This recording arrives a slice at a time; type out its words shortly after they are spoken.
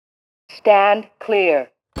Stand clear.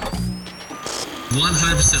 100%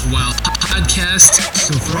 Wild podcast.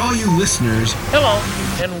 So for all you listeners, Hello,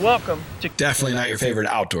 and welcome to definitely not your favorite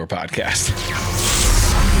outdoor podcast.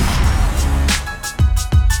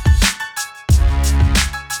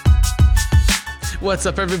 What's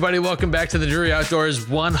up, everybody? Welcome back to the Drury Outdoors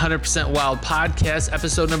 100% Wild podcast,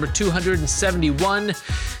 episode number 271.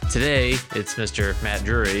 Today, it's Mr. Matt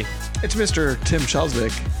Drury. It's Mr. Tim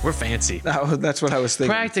Shelsvik. We're fancy. That's what I was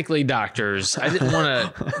thinking. Practically doctors. I didn't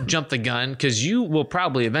want to jump the gun because you will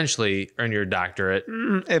probably eventually earn your doctorate.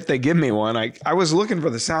 If they give me one. I was looking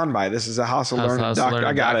for the soundbite. This is a house of learned doctors.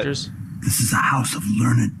 I got doctors. it. This is a house of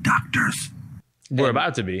learned doctors. We're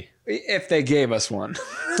about to be. If they gave us one.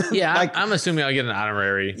 Yeah, Like- I'm assuming I'll get an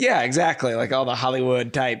honorary. Yeah, exactly. Like all the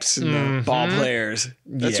Hollywood types and the ball players.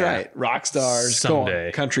 That's Yeah. right. Rock stars.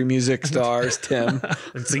 Someday. Country music stars. Tim.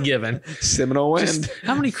 It's a given. Seminole Wind.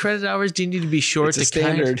 How many credit hours do you need to be short It's a to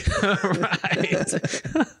kind- standard.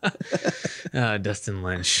 Right. Dustin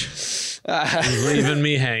Lynch. Leaving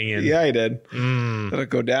me hanging. Yeah, I did. It'll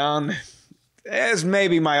go down as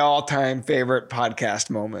maybe my all-time favorite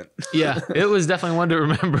podcast moment. Yeah, it was definitely one to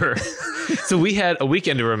remember. So we had a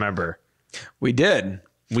weekend to remember. We did.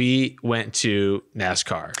 We went to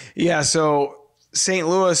NASCAR. Yeah, so St.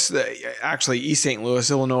 Louis, actually East St.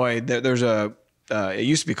 Louis, Illinois, there's a, it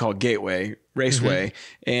used to be called Gateway Raceway,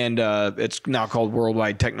 and it's now called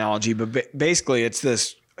Worldwide Technology, but basically it's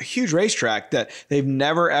this huge racetrack that they've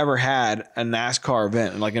never ever had a NASCAR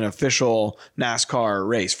event, like an official NASCAR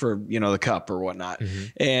race for, the cup or whatnot.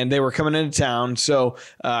 And they were coming into town. So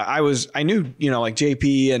I knew, like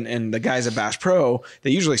JP and the guys at Bass Pro, they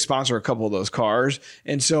usually sponsor a couple of those cars.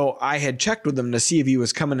 And so I had checked with them to see if he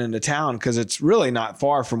was coming into town, because it's really not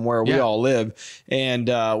far from where we all live, and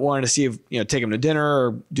wanted to see if, take him to dinner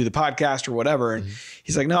or do the podcast or whatever. And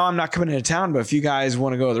he's like, no, I'm not coming into town, but if you guys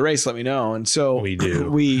want to go to the race, let me know. And so We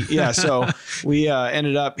do. So we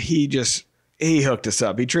ended up, he hooked us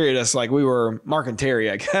up. He treated us like we were Mark and Terry,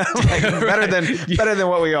 I guess. Like better than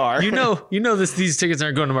what we are. These tickets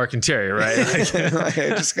aren't going to Mark and Terry, right?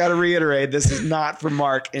 I just got to reiterate, this is not for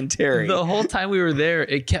Mark and Terry. The whole time we were there,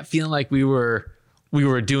 it kept feeling like we were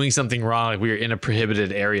doing something wrong, like we were in a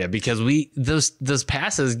prohibited area, because those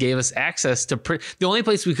passes gave us access to the only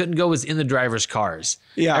place we couldn't go was in the drivers' cars.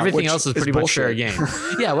 Yeah, everything else was pretty much fair game.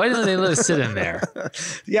 Yeah, why didn't they let us sit in there?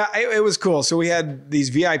 Yeah, it was cool. So we had these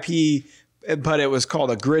VIP, but it was called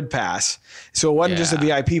a grid pass. So it wasn't just a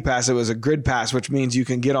VIP pass, it was a grid pass, which means you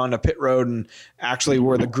can get onto pit road and actually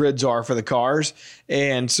where the grids are for the cars.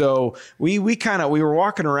 And so we were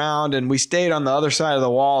walking around, and we stayed on the other side of the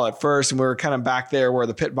wall at first, and we were kind of back there where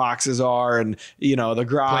the pit boxes are and, the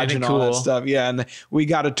garage and all that stuff. Yeah. And we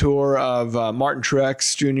got a tour of Martin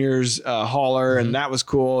Truex Jr.'s hauler, and that was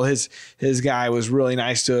cool. His guy was really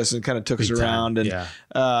nice to us and kind of took us around. And,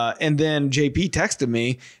 and then JP texted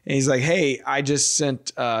me, and he's like, hey, I just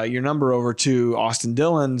sent your number over to Austin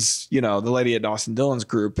Dillon's, the lady at Austin Dillon's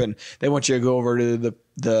group, and they want you to go over to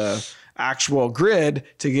the actual grid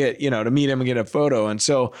to get, to meet him and get a photo. And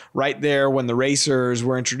so right there, when the racers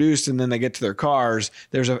were introduced and then they get to their cars,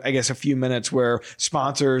 there's a few minutes where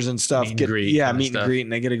sponsors and stuff meet and greet,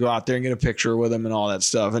 and they get to go out there and get a picture with them and all that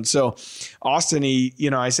stuff. And so Austin,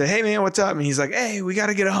 I said, hey man, what's up? And he's like, hey, we got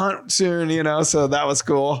to get a hunt soon, so that was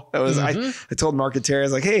cool. That was, I told Mark and Terry, I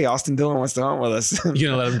was like, hey, Austin Dillon wants to hunt with us. You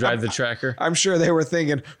gonna let him drive the tracker? I'm sure they were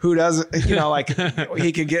thinking, who doesn't, like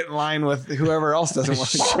he could get in line with whoever else doesn't want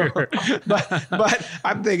to. Sure. But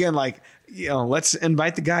I'm thinking like, let's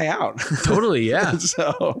invite the guy out. Totally, yeah.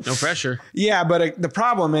 So no pressure. Yeah, but the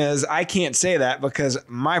problem is I can't say that because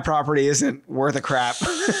my property isn't worth a crap.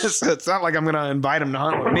 So it's not like I'm going to invite him to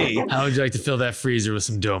hunt with me. How would you like to fill that freezer with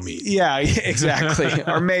some doe meat? Yeah, exactly.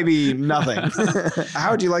 Or maybe nothing.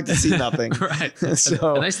 How would you like to see nothing? Right.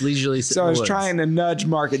 So a nice leisurely. So I was trying to nudge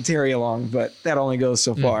Mark and Terry along, but that only goes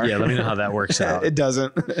so far. Yeah, let me know how that works out. It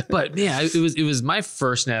doesn't. But yeah, it was my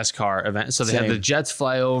first NASCAR event. So they had the Jets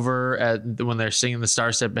fly over when they're singing the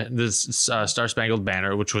Star Spangled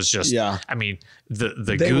Banner, which was just, I mean, the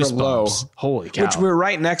goosebumps. Holy cow. Which we're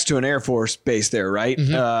right next to an Air Force base there, right?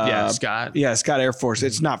 Scott. Yeah, Scott Air Force.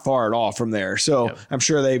 It's not far at all from there. So I'm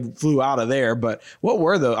sure they flew out of there. But what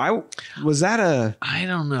were those? I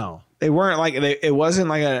don't know. They weren't like, it wasn't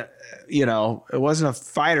like it wasn't a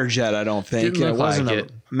fighter jet, I don't think. Didn't look wasn't like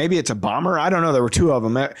it. Maybe it's a bomber. I don't know. There were two of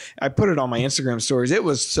them. I put it on my Instagram stories. It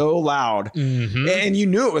was so loud. And you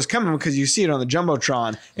knew it was coming because you see it on the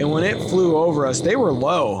Jumbotron. And when it flew over us, they were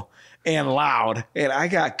low. and loud. And I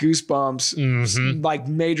got goosebumps, like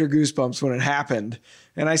major goosebumps when it happened.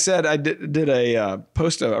 And I said, I did a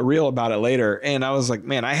post a reel about it later. And I was like,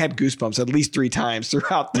 man, I had goosebumps at least 3 times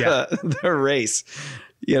throughout the race.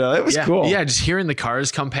 You know, it was cool. Yeah. Just hearing the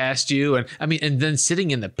cars come past you. And I mean, and then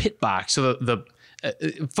sitting in the pit box. So the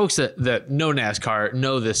folks that know NASCAR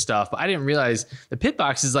know this stuff, but I didn't realize the pit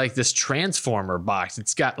box is like this transformer box.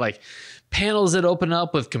 It's got like panels that open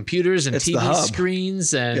up with computers and TV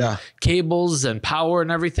screens and cables and power and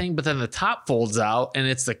everything. But then the top folds out and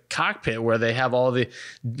it's the cockpit where they have all the,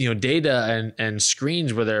 data and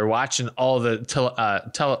screens where they're watching all the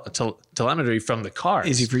telemetry from the car.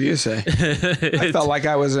 Easy for you to say. I felt like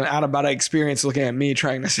I was an out of body experience looking at me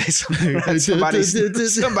trying to say something.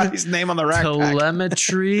 somebody's name on the rack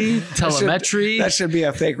Telemetry. That should be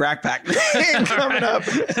a fake rack pack name coming up.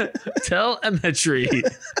 Telemetry.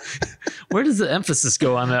 Where does the emphasis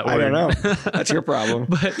go on that word? I don't know. That's your problem.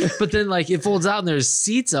 but then like it folds out and there's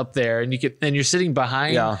seats up there and you're sitting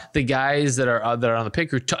behind the guys that are on the pit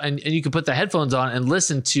crew and you can put the headphones on and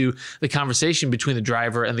listen to the conversation between the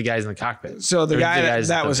driver and the guys in the cockpit. So the guy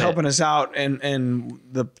that was helping us out and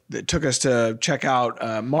that took us to check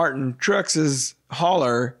out Martin Truex's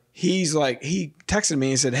hauler. He texted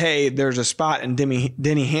me and said, "Hey, there's a spot in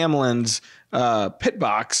Denny Hamlin's pit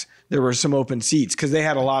box. There were some open seats because they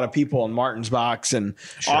had a lot of people in Martin's box, and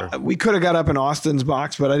we could have got up in Austin's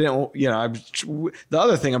box, but I didn't. The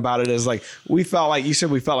other thing about it is like we felt like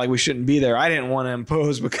we shouldn't be there. I didn't want to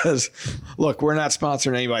impose because, look, we're not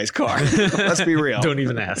sponsoring anybody's car. Let's be real. Don't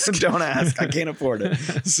even ask. Don't ask. I can't afford it.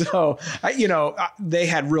 So they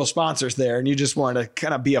had real sponsors there, and you just wanted to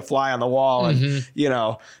kind of be a fly on the wall, and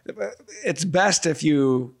it's best if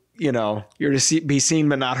you're to be seen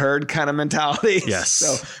but not heard kind of mentality. Yes.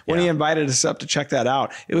 So when he invited us up to check that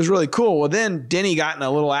out, it was really cool. Well, then Denny got in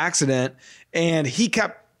a little accident and he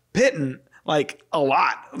kept pitting like a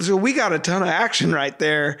lot. So we got a ton of action right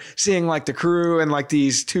there, seeing like the crew and like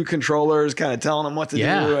these 2 controllers kind of telling them what to do.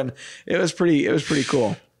 And it was pretty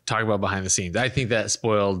cool. Talk about behind the scenes. I think that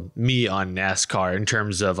spoiled me on NASCAR in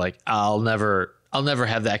terms of like, I'll never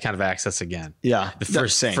have that kind of access again. Yeah. The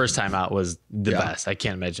first time out was the best. I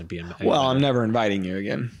can't imagine being. Well, I'm never inviting you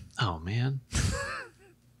again. Oh man.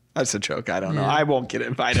 That's a joke. I don't know. I won't get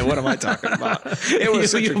invited. What am I talking about? It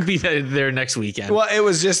was you'll be there next weekend. Well, it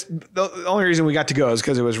was just the only reason we got to go is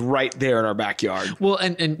because it was right there in our backyard. Well,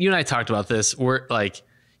 and you and I talked about this. We're like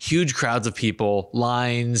huge crowds of people,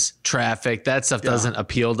 lines, traffic. That stuff doesn't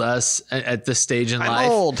appeal to us at this stage in life. I'm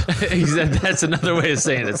old. That's another way of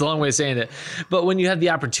saying it. It's a long way of saying it. But when you have the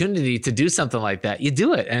opportunity to do something like that, you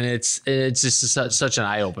do it, and it's just such an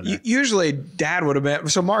eye opener. Usually, Dad would have been.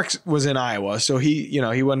 So Mark was in Iowa, so he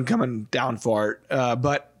wasn't coming down for it.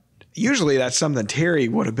 But usually, that's something Terry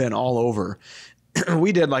would have been all over.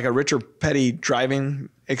 We did like a Richard Petty driving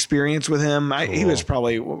experience with him. Cool. He was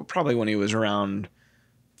probably when he was around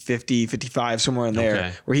 50, 55, somewhere in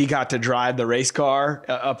there, where he got to drive the race car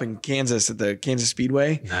up in Kansas at the Kansas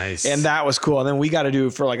Speedway. Nice. And that was cool. And then we got to do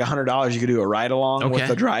for like $100, you could do a ride along with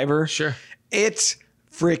the driver. Sure. It's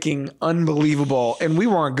freaking unbelievable. And we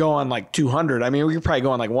weren't going like 200. I mean, we were probably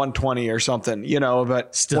going like 120 or something,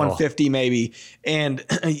 but still 150 maybe. And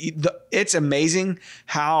it's amazing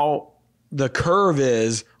how the curve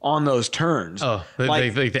is on those turns. Oh,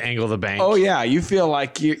 like the angle of the bank. Oh yeah. You feel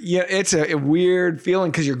like it's a weird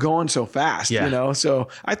feeling because you're going so fast, So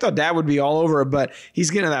I thought Dad would be all over it, but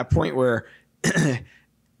he's getting to that point where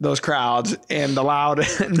those crowds and the loud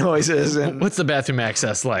noises and what's the bathroom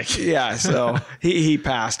access like? Yeah. So he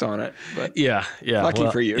passed on it, but yeah. Lucky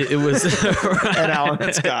for you. It was and Alan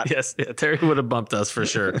and Scott. Yes. Yeah, Terry would have bumped us for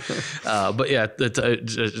sure. But yeah,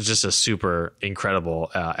 it's just a super incredible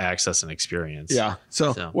access and experience. Yeah.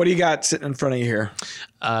 So what do you got sitting in front of you here?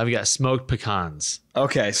 We got smoked pecans.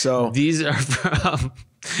 Okay. So these are from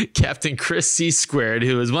Captain Chris C. Squared,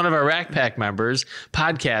 who is one of our Rack Pack members,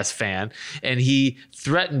 podcast fan, and he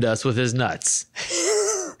threatened us with his nuts.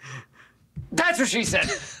 That's what she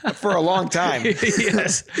said. For a long time.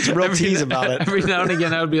 Yes. It's a real tease about it. Every now and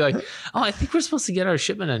again, I would be like, I think we're supposed to get our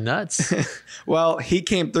shipment of nuts. Well, he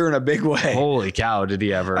came through in a big way. Holy cow, did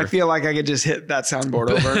he ever. I feel like I could just hit that soundboard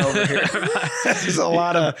over and over here. There's a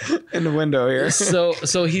lot in the window here. So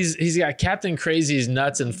he's got Captain Crazy's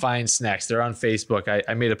Nuts and Fine Snacks. They're on Facebook.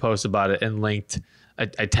 I made a post about it and linked.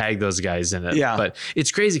 I tagged those guys in it. Yeah. But it's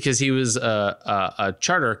crazy because he was a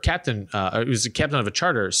charter captain. He was a captain of a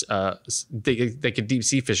charter, like a deep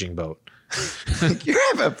sea fishing boat. You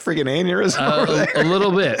have a freaking aneurysm over there. A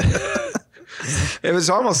little bit. It was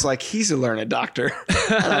almost like he's a learned doctor.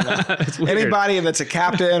 I don't know. Anybody that's a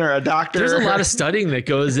captain or a doctor. There's a lot of studying that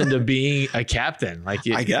goes into being a captain. Like,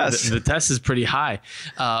 I guess the test is pretty high.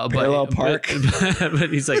 Parallel park. But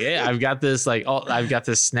he's like, hey, I've got this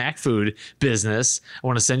snack food business. I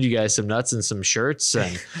want to send you guys some nuts and some shirts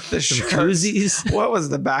and some koozies. What was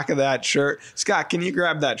the back of that shirt? Scott, can you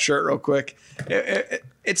grab that shirt real quick?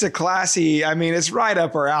 It's a classy, I mean, it's right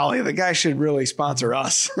up our alley. The guy should really sponsor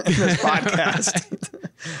us in this podcast.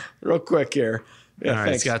 Real quick here. Yeah, all right,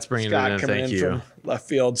 thanks. Scott's bringing it in. Thank you. From left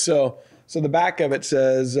field. So the back of it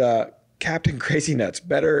says, Captain Crazy Nuts,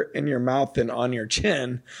 better in your mouth than on your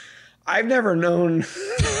chin. I've never known,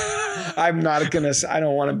 I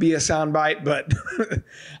don't want to be a soundbite, but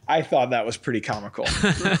I thought that was pretty comical.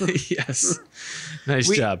 Yes. Nice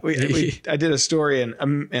job. I did a story and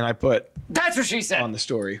I put, that's what she said on the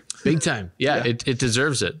story. Big time. Yeah. It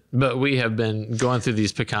deserves it. But we have been going through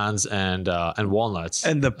these pecans and walnuts.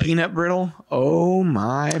 And the peanut brittle. Oh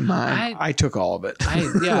my. I took all of it. I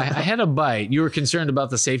had a bite. You were concerned about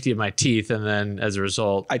the safety of my teeth. And then as a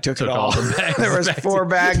result, I took it all. The bags. There was 4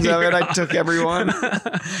 bags of it. I took everyone.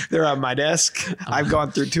 They're on my desk. I've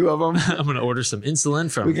gone through 2 of them. I'm going to order some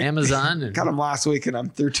insulin from Amazon. Got them last week and I'm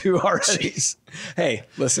through 2 already. Hey,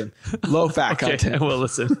 listen, low fat content. Well,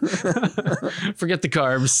 listen, forget the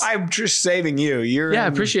carbs. I'm just saving you. You're I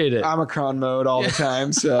appreciate it. Omicron mode all the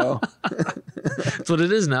time. So that's what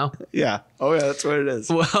it is now. Yeah. Oh yeah, that's what it is.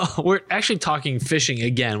 Well, we're actually talking fishing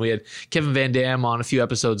again. We had Kevin Van Dam on a few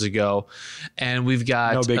episodes ago, and we've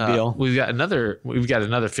got no big deal. We've got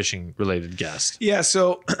another fishing related guest. Yeah.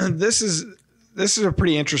 So this is a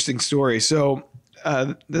pretty interesting story. So.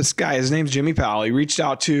 This guy, his name's Jimmy Powell. He reached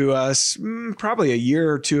out to us probably a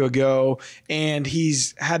year or 2 ago, and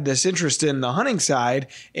he's had this interest in the hunting side.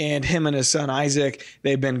 And him and his son Isaac,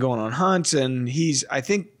 they've been going on hunts. And he's, I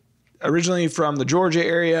think, originally from the Georgia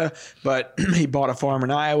area, but he bought a farm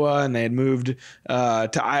in Iowa, and they had moved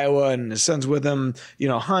to Iowa, and his son's with him,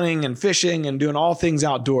 hunting and fishing and doing all things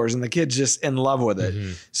outdoors. And the kid's just in love with it.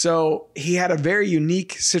 Mm-hmm. So he had a very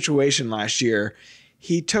unique situation last year.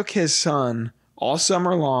 He took his son all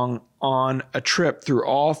summer long on a trip through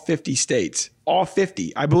all 50 states, all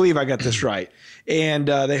 50. I believe I got this right. And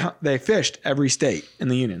they fished every state in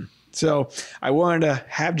the union. So I wanted to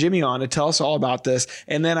have Jimmy on to tell us all about this.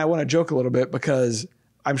 And then I want to joke a little bit because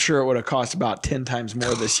I'm sure it would have cost about 10 times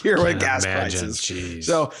more this year with gas prices. Geez.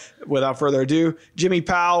 So without further ado, Jimmy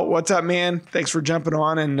Powell, what's up, man? Thanks for jumping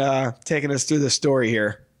on and taking us through the story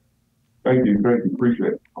here. Thank you.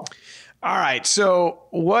 Appreciate it. All right. So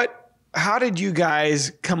how did you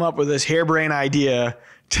guys come up with this harebrained idea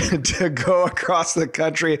to go across the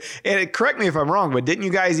country? And correct me if I'm wrong, but didn't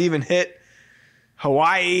you guys even hit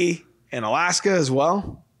Hawaii and Alaska as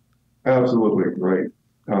well? Absolutely, right.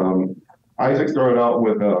 Isaac started out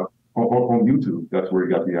with on YouTube. That's where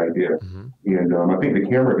he got the idea. Mm-hmm. And I think the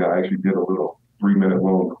camera guy actually did a little 3-minute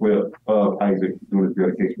long clip of Isaac doing his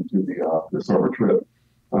dedication to the summer trip.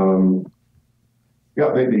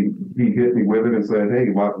 He hit me with it and said, "Hey,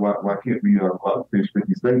 why can't we fish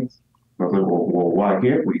 50 states?" I was like, "Well, why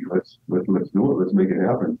can't we? Let's do it. Let's make it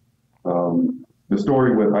happen." The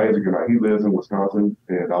story with Isaac and I, he lives in Wisconsin,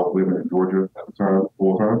 and I was living in Georgia at the time,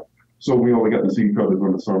 full time. So we only got to see each other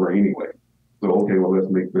during the summer anyway. So okay, well, let's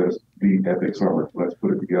make this the epic summer. Let's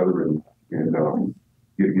put it together and get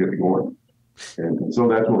it going. And so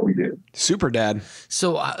that's what we did. Super dad.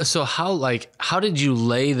 So how did you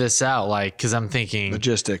lay this out? Like, cause I'm thinking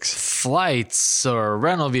logistics, flights or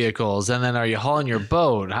rental vehicles. And then are you hauling your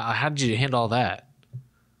boat? How did you handle all that?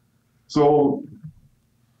 So,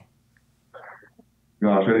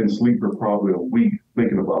 gosh, I didn't sleep for probably a week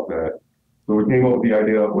thinking about that. So we came up with the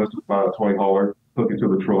idea of let's just buy a toy hauler, hook it to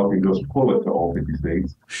the truck and just pull it to all 50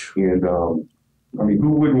 states. And who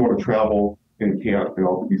wouldn't want to travel and camp in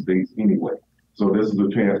all 50 states anyway? So this is a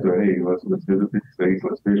chance to, hey, let's visit 50 states,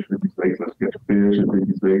 let's fish 50 states, let's catch fish in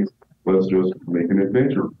 50 states, let's just make an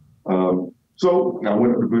adventure. So I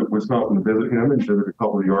went up to Wisconsin to visit him and visited a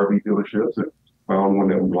couple of the RV dealerships and found one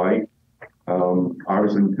that we liked.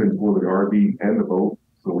 Obviously we couldn't pull the RV and the boat,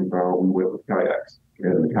 so we went with kayaks.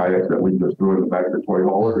 And the kayaks that we just threw in the back of the toy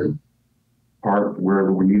hauler and parked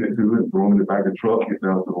wherever we needed to and throw them in the back of the truck, get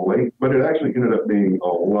down to the lake. But it actually ended up being a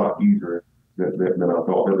lot easier than I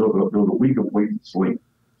thought. There was a week of wasted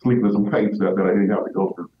sleepless nights that I didn't have to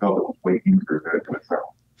go through. I felt it was way easier than it sounds.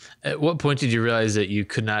 At what point did you realize that you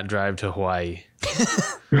could not drive to Hawaii?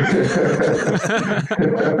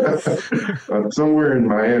 Somewhere in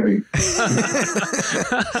Miami.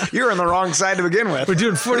 You're on the wrong side to begin with. We're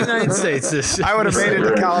doing 49 states. I would have made it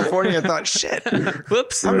to California and thought, shit,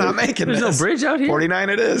 whoops, I'm not making There's this. no bridge out here. 49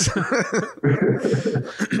 it is.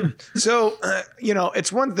 So,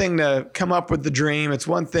 it's one thing to come up with the dream. It's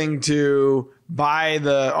one thing to buy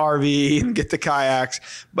the RV and get the kayaks,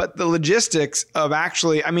 but the logistics of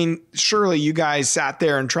actually, surely you guys sat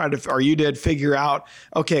there and tried to, or you did figure out,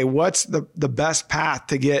 okay, what's the best path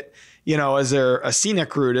to get, is there a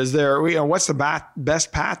scenic route? Is there, what's the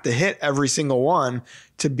best path to hit every single one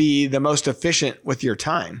to be the most efficient with your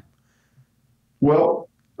time? Well,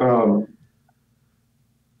 I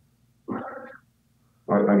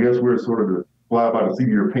guess we're sort of the fly by the seat of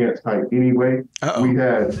your pants type anyway. Uh-oh. We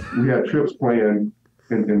had trips planned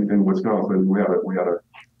in Wisconsin. We had a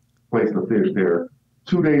place to fish there.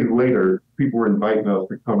 2 days later, people were inviting us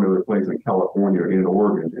to come to their place in California, in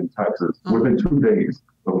Oregon, in Texas, within 2 days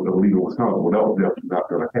of leaving Wisconsin. Well, that was definitely not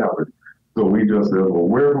going to happen. So we just said, well,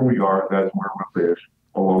 wherever we are, that's where we'll fish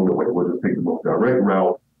along the way. We'll just take the most direct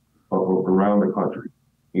route around the country.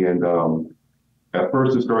 And at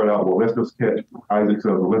first it started out, well, let's just catch, Isaac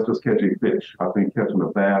says, well, let's just catch a fish. I think catching a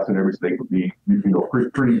bass in every state would be,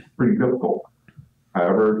 pretty difficult.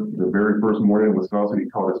 However, the very first morning in Wisconsin, he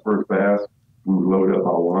caught his first bass. We were loaded up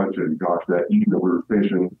on lunch, and gosh, that evening we were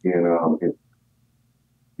fishing in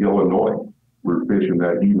Illinois. We were fishing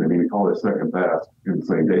that evening, and he caught his second bass in the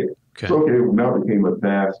same day. Okay. So, now it became a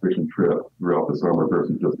bass fishing trip throughout the summer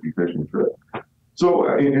versus just a fishing trip. So,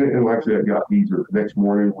 and like I said, it got easier. The next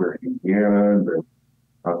morning, we're in Indiana, and then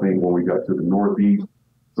I think when we got to the Northeast,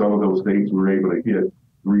 some of those states we were able to hit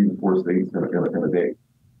 3 to 4 states in a day.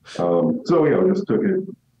 We just took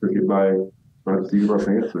it by the seat of our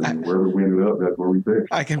pants, and wherever we ended up, that's where we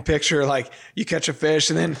fished. I can picture like you catch a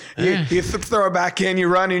fish and then you throw it back in, you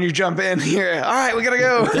run and you jump in here. All right, we gotta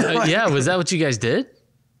go. Was that what you guys did?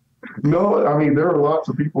 No, there are lots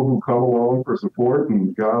of people who come along for support,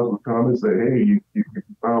 and guys would come and say, hey, you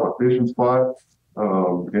found a fishing spot,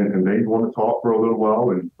 and they want to talk for a little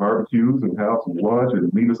while and barbecues and have some lunch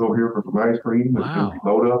and meet us over here for some ice cream, and then we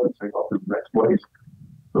load up and take off to the next place.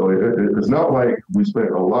 So it's not like we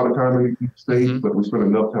spent a lot of time in each state, but we spent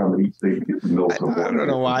enough time in each state to get to know someone. I don't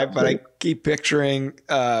know why, but I keep picturing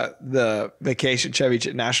the vacation, Chevy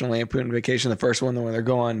National Lampoon Vacation, the first one when they're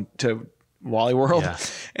going to Wally World,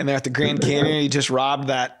 and they're at the Grand Canyon. He just robbed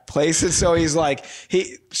that place, and so he's like,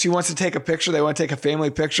 she wants to take a picture. They want to take a family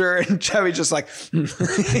picture, and Chevy just like,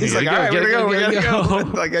 he's like, all right, we gotta go.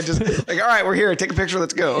 Like all right, we're here. Take a picture.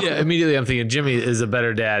 Let's go. Yeah, immediately I'm thinking Jimmy is a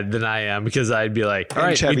better dad than I am, because I'd be like, all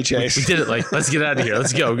right, Chevy Chase, we did it. Like, let's get out of here.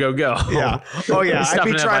 Let's go. Yeah. Oh yeah. I'd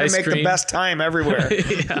be trying to make the best time everywhere.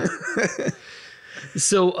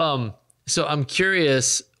 So I'm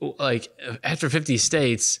curious, like after 50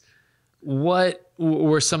 states, what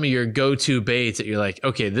were some of your go-to baits that you're like,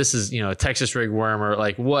 okay, this is, a Texas rig worm, or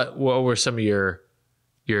like what were some of your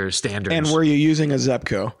standards? And were you using a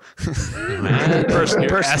Zebco? Man,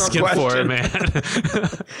 you're asking question. For it, man.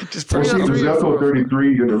 Just the Zebco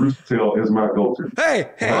 33 and the Rooster Tail is my go-to.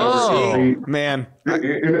 Hey, man. And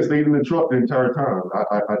it stayed in the truck the entire time.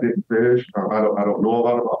 I didn't fish. I don't know a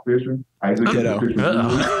lot about fishing. I just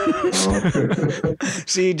fishing.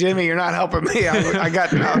 See, Jimmy, you're not helping me. I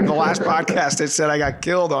got the last podcast. It said I got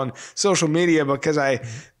killed on social media because I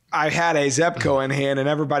had a Zebco in hand and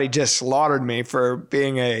everybody just slaughtered me for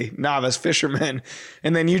being a novice fisherman.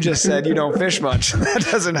 And then you just said you don't fish much. That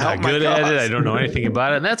doesn't help my cause. Good at it. I don't know anything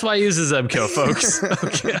about it. And that's why I use a Zebco, folks.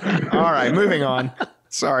 Okay. All right, moving on.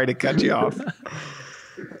 Sorry to cut you off.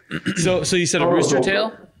 So you said a Rooster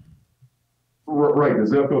Tail? Right. The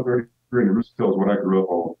Zebco 33 and the Rooster Tail is what I grew up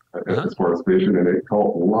on as far as fishing, and it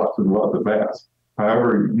caught lots and lots of bass.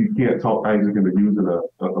 However, you can't talk Isaac into using a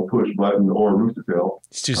push button or a Rooster Tail.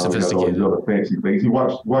 It's too sophisticated. All these other fancy things. He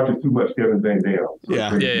watches too much Kevin Van Dam. So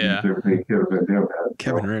Yeah. Everything Kevin Van Dam had.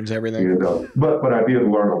 Kevin ruins everything. And, but I did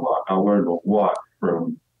learn a lot. I learned a lot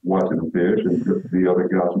from watching them fish and the other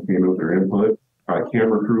guys who came with their input. Our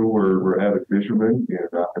camera crew were avid fishermen, and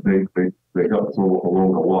they helped us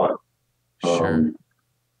along a lot. Sure.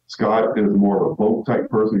 Scott is more of a boat type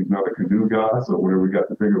person. He's not a canoe guy. So whenever we got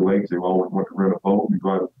to bigger lakes, they always want to rent a boat. We go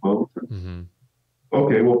out with boats.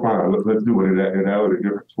 Okay, well, fine. Let's do it. And added a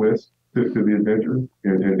different twist to the adventure,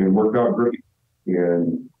 and worked out great.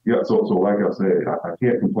 And so like I said, I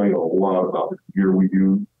can't complain a lot about the gear we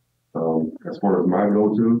use. As far as my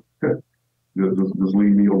go-to, just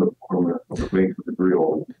leave me on the banks of the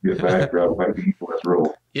grill and get back, grab a bite to eat, let's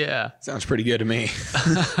roll. Yeah, sounds pretty good to me.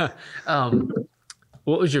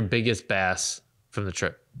 What was your biggest bass from the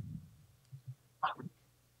trip?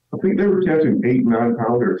 I think they were catching 8-9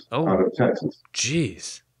 pounders out of Texas.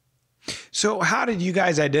 Jeez. So how did you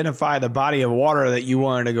guys identify the body of water that you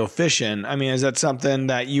wanted to go fish in? I mean, is that something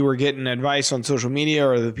that you were getting advice on social media,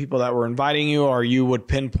 or the people that were inviting you, or you would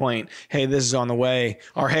pinpoint, hey, this is on the way,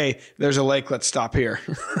 or hey, there's a lake, let's stop here?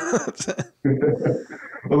 A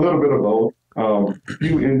little bit of both.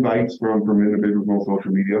 Few invites from individuals on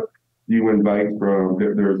social media. Few invites from,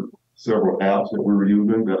 there's several apps that we were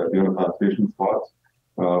using that identify fishing spots.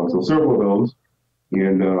 So several of those.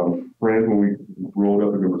 And friends, when we rolled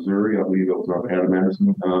up into Missouri, I believe it was Adam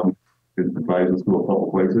Anderson, advised us to a couple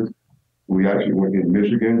places. We actually went in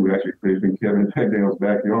Michigan. We actually fished in Kevin Tegdale's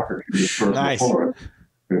backyard. Nice. Pond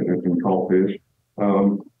and caught fish.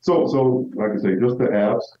 So like I say, just the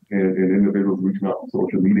apps and individuals reaching out on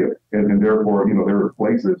social media. And therefore, there were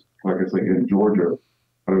places, like I say, in Georgia.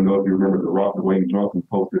 I don't know if you remember the Wayne Johnson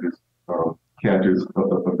posted his catches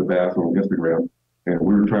of the bass on Instagram. And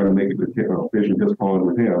we were trying to make it to fish in his pond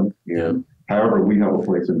with him. And however, we have a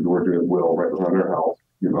place in Georgia as well, right behind our house,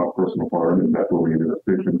 our personal farm, and that's where we ended up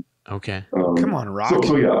fishing. Okay. Come on, Rock.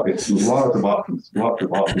 So yeah, it's lots of options throughout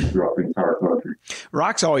the entire country.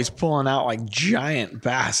 Rock's always pulling out like giant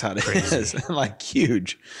bass out of his, like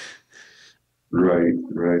huge. Right.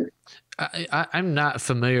 I'm not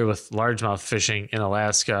familiar with largemouth fishing in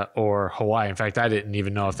Alaska or Hawaii. In fact, I didn't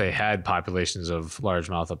even know if they had populations of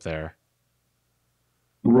largemouth up there.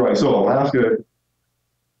 Right. So Alaska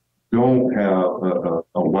don't have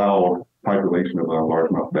a wild population of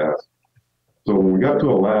largemouth bass. So when we got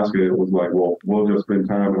to Alaska, it was like, well, we'll just spend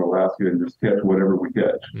time in Alaska and just catch whatever we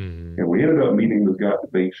catch. Mm-hmm. And we ended up meeting this guy at the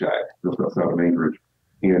bait shack just outside of Anchorage.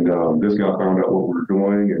 And this guy found out what we were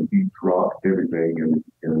doing, and he dropped everything.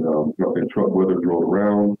 And truck weather drove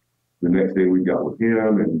around. The next day we got with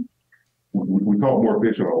him, and we caught more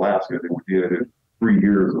fish in Alaska than we did in 3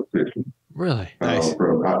 years of fishing. Really? Nice.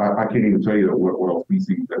 I can't even tell you what else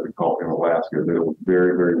species that we caught in Alaska. That it was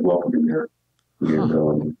very, very welcoming there.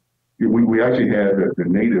 And we actually had the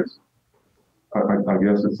natives. I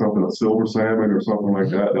guess it's something, a silver salmon or something like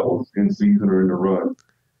that was in season or in the run.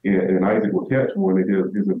 And Isaac would catch one,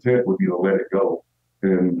 and his intent would be to let it go.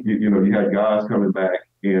 And you had guys coming back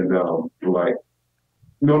and were like,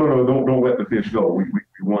 no, don't let the fish go. We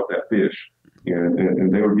want that fish.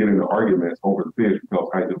 And they were getting the arguments over the fish because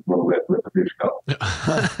I just want to let the fish go.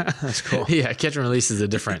 That's cool. Yeah, catch and release is a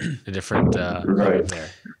different right there.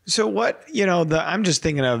 So what I'm just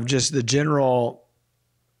thinking of just the general,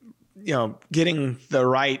 getting the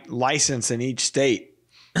right license in each state.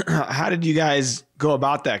 How did you guys go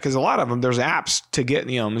about that? Because a lot of them, there's apps to get,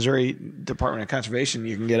 Missouri Department of Conservation,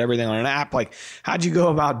 you can get everything on an app. Like, how'd you go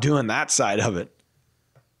about doing that side of it?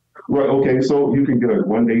 Right. Okay. So you can get a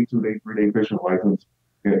 1 day, 2 day, 3 day fishing license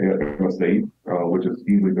in a state, which is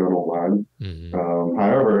easily done online. Mm-hmm.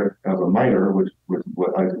 However, as a minor, which is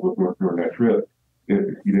what Isaac was going through on that trip, he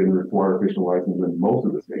didn't require a fishing license in most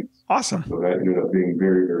of the states. Awesome. So that ended up being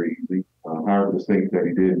very, very easy. However, the states that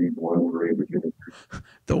he did need one were able to get it.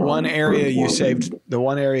 The one area you saved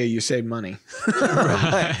money.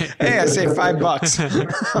 Right. Hey, I saved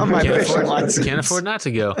 $5 on my fishing license. Can't afford not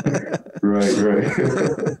to go.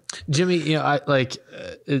 Right. Jimmy,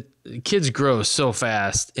 kids grow so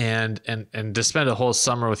fast, and to spend a whole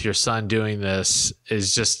summer with your son doing this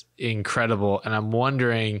is just incredible. And I'm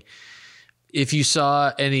wondering if you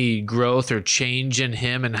saw any growth or change in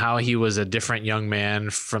him and how he was a different young man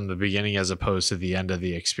from the beginning as opposed to the end of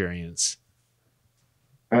the experience.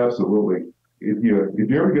 Absolutely. If you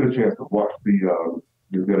ever get a chance to watch the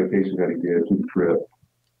dedication that he did to the trip,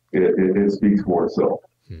 it speaks for itself.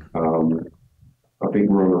 I think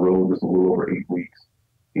we're on the road just a little over 8 weeks,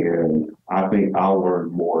 and I think I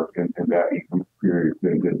learned more in that 8-week period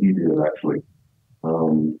than he did actually.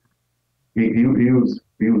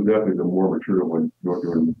 He was definitely the more mature one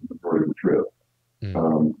during the majority of the trip.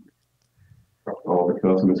 All the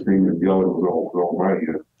cussing and screaming and yelling was all my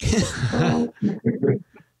end.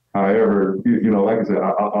 However, like I said,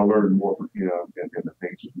 I learned more from him and the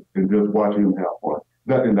patience and just watching him have fun.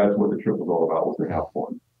 That's what the trip was all about, was to have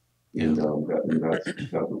fun. And that's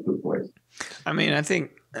what took place. I mean, I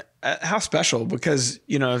think how special, because,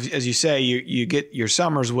 as you say, you get your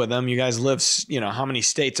summers with them. You guys live, how many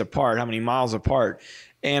states apart, how many miles apart.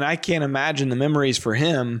 And I can't imagine the memories for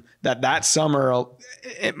him that summer,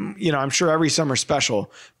 I'm sure every summer's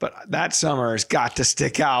special, but that summer has got to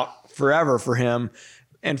stick out forever for him.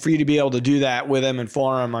 And for you to be able to do that with him and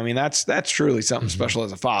for him, I mean, that's truly something special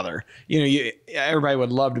as a father. Everybody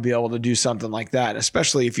would love to be able to do something like that,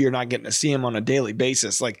 especially if you're not getting to see him on a daily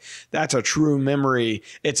basis. Like, that's a true memory.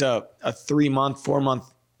 It's a 3-month,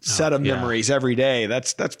 4-month set of memories every day.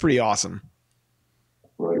 That's pretty awesome.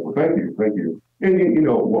 Right. Thank you. And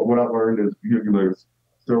what I've learned is there's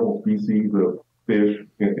several species of fish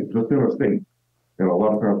just in a state, and a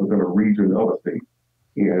lot of times within a region of a state.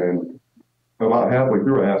 And about halfway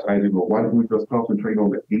through, I asked Isaac, well, why didn't we just concentrate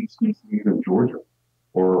on the 8 species in Georgia?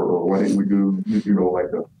 Or why didn't we do,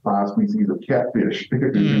 like the 5 species of catfish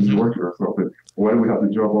in Georgia or something? Why do we have to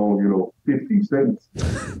jump on, 50 states?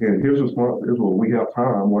 And his response is, well, we have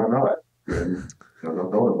time, why not? And I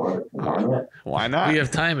thought about it, why not? Why not? We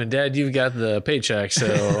have time, and Dad, you've got the paycheck, so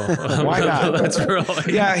why not? Let's roll.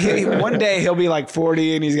 Yeah, one day he'll be like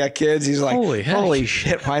 40 and he's got kids. He's like, holy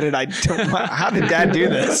shit, how did Dad do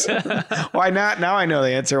this? Why not? Now I know the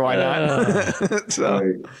answer. Why not?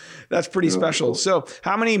 So that's pretty special. So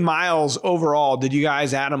how many miles overall did you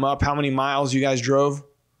guys add them up? How many miles you guys drove?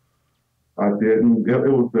 I didn't. It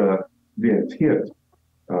was the intent.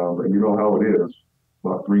 But you know how it is.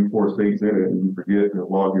 About 3-4 states in it, and you forget to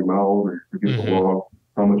log your miles, or you forget to log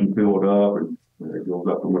how much you filled up, and it goes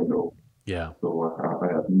out the window. Yeah. So I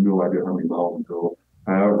have no idea how many miles we go.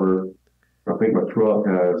 However, I think my truck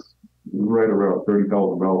has right around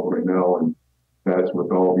 30,000 miles right now, and that's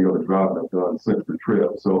with all the other driving I've done since the trip.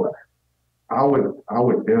 So I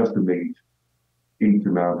would estimate 8,000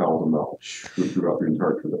 to 9,000 miles throughout the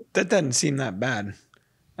entire trip. That doesn't seem that bad.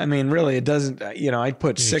 I mean, really, it doesn't. I'd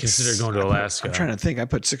put 6. Consider going to Alaska. I'm trying to think. I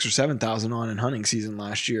put 6,000 or 7,000 on in hunting season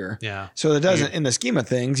last year. Yeah. So that doesn't, in the scheme of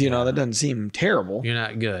things, that doesn't seem terrible. You're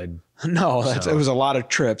not good. No, it was a lot of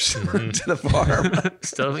trips to the farm.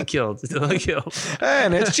 Still haven't killed.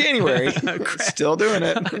 And it's January. Still doing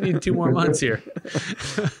it. I need 2 more months here.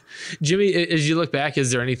 Jimmy, as you look back, is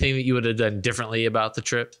there anything that you would have done differently about the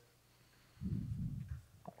trip?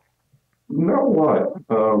 Not what.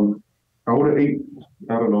 I would have ate,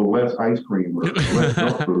 less ice cream or less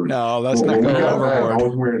junk food. No, let's not go overboard. I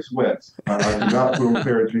was wearing sweats. I did not put on a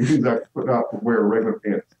pair of jeans. I could not wear regular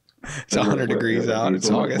pants. It's 100 degrees out. It's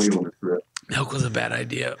August. Milk was a bad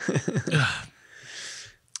idea.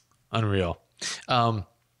 Unreal.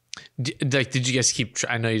 Did you guys keep?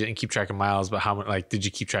 I know you didn't keep track of miles, but how much? Did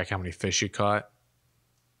you keep track of how many fish you caught?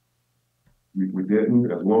 We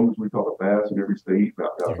didn't. As long as we caught a bass in every state,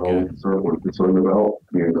 that's all we're concerned about.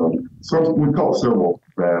 And we caught several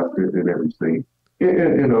bass in every state.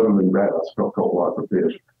 And other than that, I caught lots of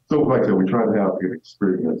fish. So, like I said, we tried to have an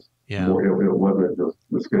experience. Yeah. It wasn't just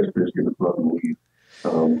the sketch fish getting plugged and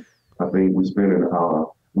leave. I think we spent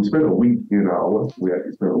a week in Iowa. We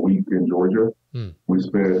actually spent a week in Georgia. We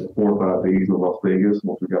spent 4 or 5 days in Las Vegas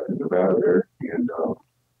once we got to Nevada there. And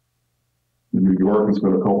New York, we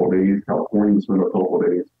spent a couple of days. California, we spent a couple of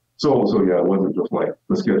days. So yeah, it wasn't just like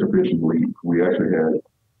let's catch a fish and leave. We actually had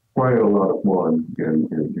quite a lot of fun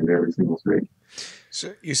in every single state.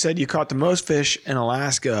 So you said you caught the most fish in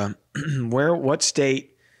Alaska. What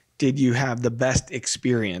state did you have the best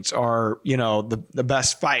experience, or the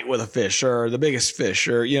best fight with a fish, or the biggest fish,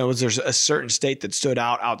 or was there a certain state that stood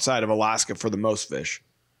out outside of Alaska for the most fish?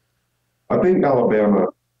 I think Alabama.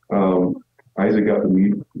 Isaac got to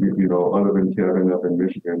meet, other than Kevin up in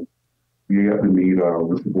Michigan, we got to meet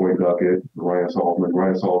Mr. Boyd Duckett, Ryan Saltzman.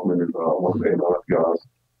 Ryan Saltzman is one of the MLS guys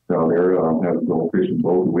down there, has his own fishing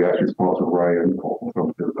boat. We actually sponsored Ryan on some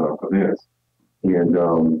of his events. And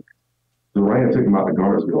so Ryan took him out to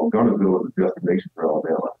Garnersville. Garnersville is a destination for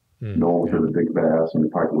Alabama, known for the big bass and the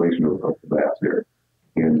population of the bass there.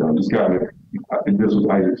 And just got it. I think this was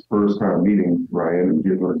Isaac's first time meeting Ryan and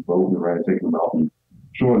getting on his boat, and Ryan taking him out and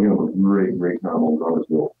showing him a great time on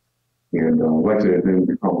Garnersville. And like I said, then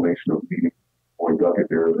the combination of meeting Boyd Duckett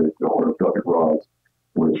there, the owner of Duckett Rods,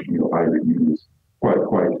 which Isaac uses quite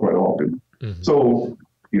often. So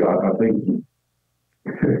I think,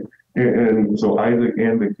 and so Isaac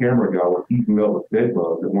and the camera guy were eating up with bed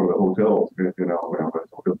bugs at one of the hotels in Alabama as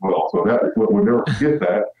well. So that we'll never forget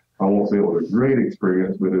that. I won't say it was a great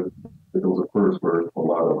experience, but it was a first for a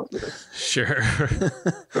lot of us. Sure.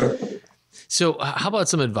 So how about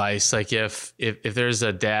some advice? Like if there's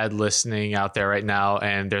a dad listening out there right now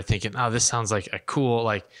and they're thinking, oh, this sounds like a cool,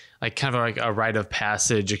 like kind of like a rite of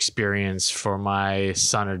passage experience for my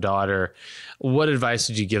son or daughter, what advice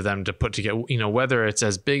would you give them to put together, whether it's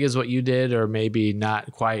as big as what you did or maybe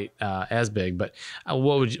not quite as big, but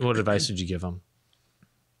what advice would you give them?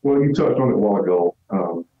 Well, you touched on it a while ago.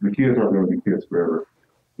 The kids aren't going to be kids forever.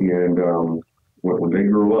 And when they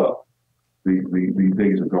grow up, these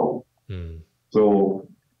days are gone. So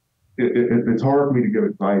it's hard for me to give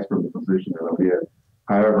advice from the position that I'm in.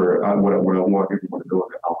 However, what I want everyone to know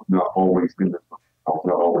is that I was not always in this. I was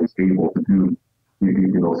not always able to do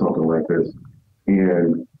something like this.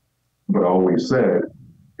 But I always said,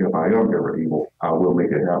 if I am ever able, I will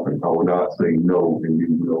make it happen. I will not say no and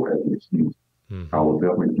use no as an excuse. I will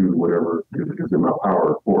definitely do whatever is in my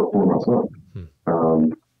power for my son.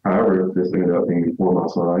 However, this ended up being for my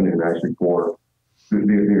son and actually for the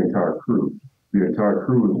entire crew. The entire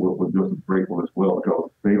crew was just as grateful as well, because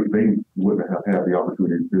they wouldn't have had the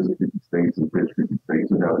opportunity to visit 50 states and fish 50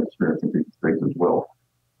 states and have experience in 50 states as well.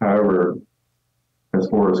 However, as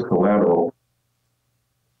far as collateral,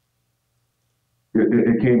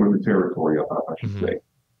 it came with the territory, I should say.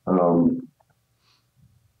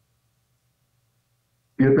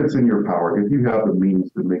 If it's in your power, if you have the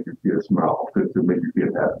means to make your kid smile, to make your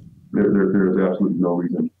kid happy, there's absolutely no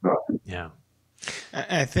reason not to. Yeah.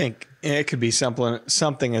 I think it could be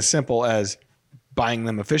something as simple as buying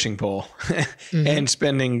them a fishing pole and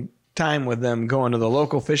spending time with them going to the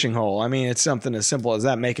local fishing hole. I mean, it's something as simple as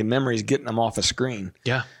that, making memories, getting them off a screen.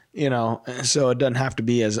 Yeah. So it doesn't have to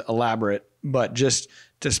be as elaborate, but just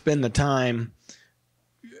to spend the time.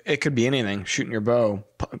 It could be anything, shooting your bow,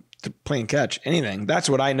 playing catch, anything. That's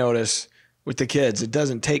what I notice with the kids. It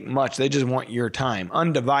doesn't take much. They just want your time,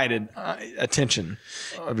 undivided attention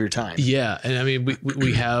of your time. Yeah. And I mean,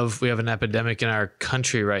 we have an epidemic in our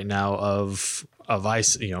country right now of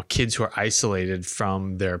kids who are isolated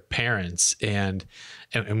from their parents. And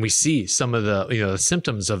we see some of the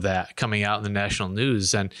symptoms of that coming out in the national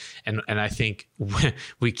news. And I think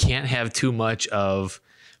we can't have too much of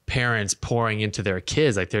parents pouring into their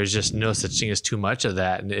kids. Like, there's just no such thing as too much of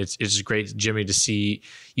that. And it's just great, Jimmy, to see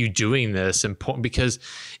you doing this, and because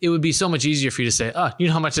it would be so much easier for you to say, oh, you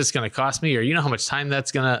know how much it's going to cost me, or you know how much time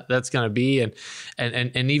that's going to be. And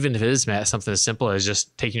even if it is, Matt, something as simple as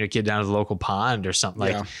just taking your kid down to the local pond or something,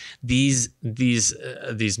 like these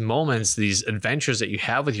moments, these adventures that you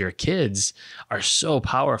have with your kids are so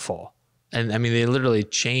powerful. And I mean, they literally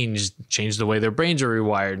change the way their brains are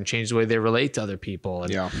rewired, and change the way they relate to other people,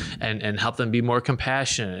 and help them be more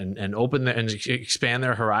compassionate and open and expand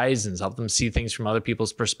their horizons, help them see things from other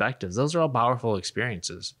people's perspectives. Those are all powerful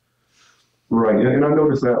experiences. Right. And I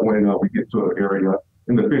noticed that when we get to an area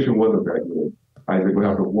and the fishing wasn't that good, I think we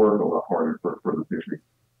have to work a lot harder for the fishing.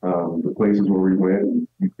 The places where we went, and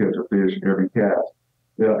you catch a fish every cast.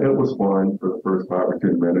 Yeah, it was fun for the first 5 or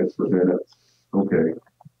 10 minutes, but then it's okay.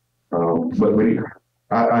 But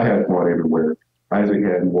I had fun everywhere. Isaac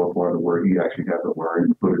had more fun where he actually had to learn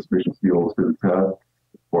to put his fishing skills to the test,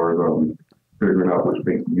 as far as figuring out which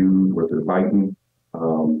bait to use, what they're biting,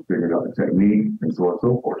 figuring out the technique, and so on and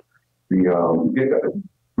so forth.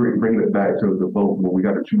 Bring it back to the boat when we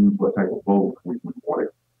got to choose what type of boat we wanted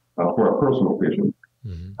for our personal fishing.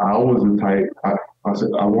 I was the type, I said,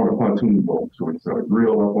 I want a pontoon boat. So instead of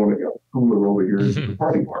grill up on it, got a cooler over here, the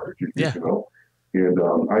party part, you know. And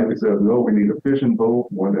Isaac said, no, we need a fishing boat,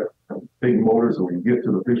 one that has a big motor so we can get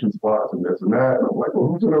to the fishing spots and this and that. And I'm like, well,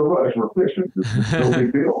 who's in a rush? We're fishing. It's no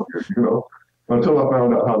big deal here, you know. Until I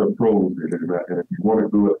found out how the pros did it. And if you want to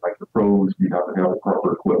do it like the pros, you have to have the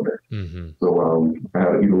proper equipment. So I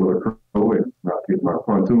had to eat a little crow and not get my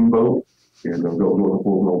pontoon boat and go to a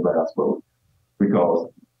full-blown bass boat, because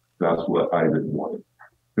that's what Isaac wanted.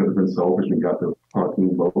 Could have been selfish and got the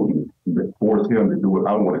pontoon boat and forced him to do what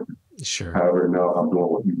I wanted to do. Sure. However, now I'm doing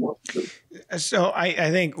what he wants to do. So I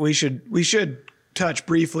think we should touch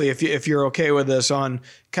briefly, if you're okay with this, on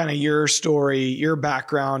kind of your story, your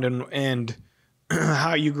background, and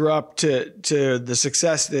how you grew up to the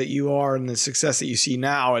success that you are and the success that you see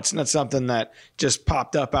now. It's not something that just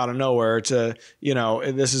popped up out of nowhere. It's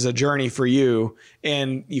this is a journey for you,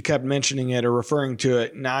 and you kept mentioning it or referring to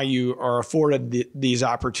it. Now you are afforded these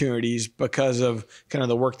opportunities because of kind of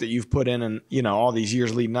the work that you've put in and, all these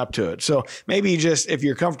years leading up to it. So maybe just, if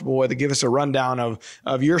you're comfortable with it, give us a rundown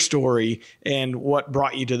of your story and what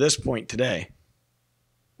brought you to this point today.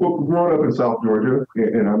 Well, growing up in South Georgia,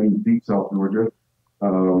 and I mean deep South Georgia, in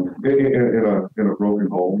a broken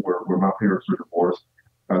home where my parents were divorced,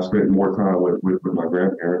 I spent more time with my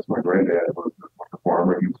grandparents. My granddad was a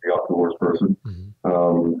farmer. He was the outdoors person.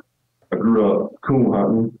 I grew up coon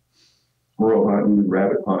hunting, squirrel hunting,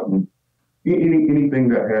 rabbit hunting, anything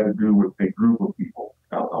that had to do with a group of people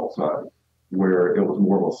outside, where it was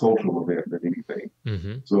more of a social event than anything.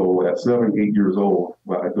 So at 7, 8 years old,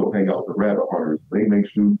 I go hang out with the rabbit hunters. They may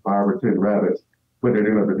shoot 5 or 10 rabbits, but at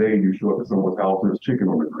the end of the day, you show up at someone's house, there's chicken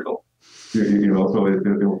on the grill. So it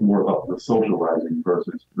was more about the socializing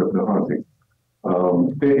versus the hunting.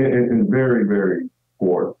 And very, very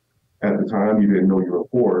poor. At the time, you didn't know you were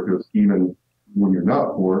poor, because even when you're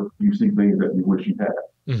not poor, you see things that you wish you had.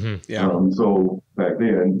 So back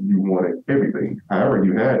then, you wanted everything. However,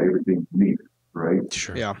 you had everything you needed, right?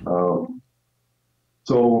 Sure.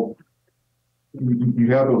 So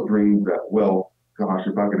you have those dreams that, well, gosh,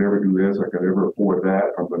 if I could ever do this, I could ever afford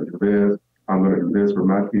that, I'm going to do this. I'm going to do this for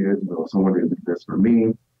my kids. You know, if someone didn't do this for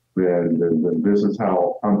me, then this is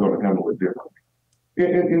how I'm going to handle it differently.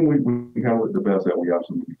 And we handle it the best that we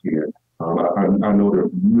absolutely can. I know there are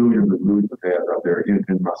millions and millions of dads out there in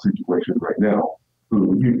my situation right now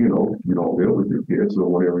who, you know, you don't live with your kids. So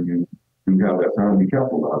whenever you have that time, you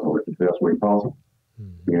capitalize on it the best way possible.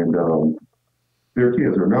 And their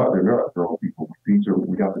kids are not grown people.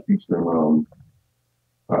 We have to teach them,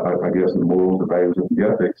 I guess, the morals, the values, and the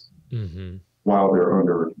ethics while they're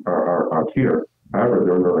under our care. However,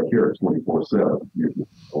 they're under our care 24/7.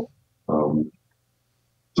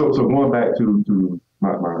 So going back to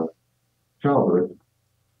my childhood,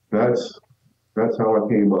 that's how I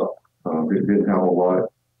came up. Didn't have a lot,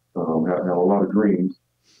 had a lot of dreams,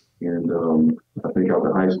 and I think out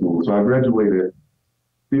of high school. So I graduated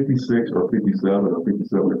 56 or 57 or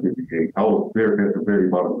 57 or 58. I was at the very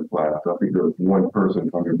bottom of the class. I think there was one person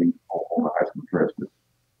under me on the high school transcript,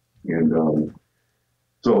 and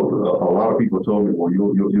so a lot of people told me, well,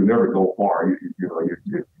 you'll never go far. You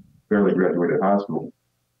barely graduated high school.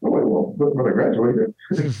 I'm like, well, but I graduated.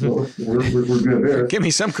 So we're good there. Give me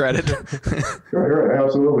some credit. right,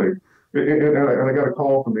 absolutely. And I got a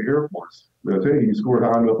call from the Air Force. They'll tell you scored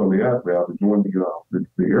high enough on the ASVAB to join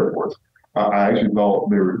the Air Force. I actually thought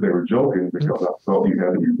they were joking because I thought you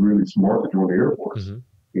had to be really smart to join the Air Force.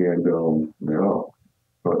 And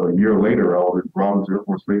but a year later, I was at Robins Air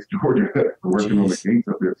Force Base, Georgia, working on the gates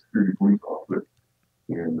up there, security police officer.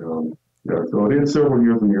 And so I did several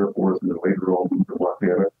years in the Air Force, and then later on moved to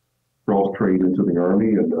Montana, cross-trained into the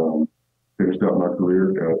Army, and finished out my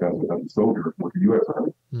career as a soldier with the U.S.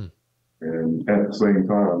 Army. And at the same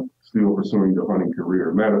time, still pursuing the hunting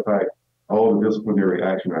career. Matter of fact, all the disciplinary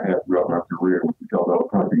action I had throughout my career was because I was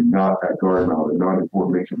probably not at Guard Mountain, not in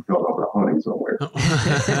formation because I was hunting somewhere.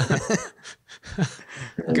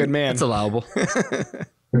 Good man. It's allowable.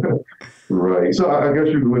 Right. So I guess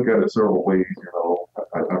you can look at it several ways. You know,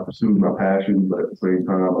 I pursued my passion, but at the same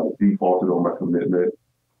time, I defaulted on my commitment.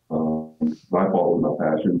 I followed my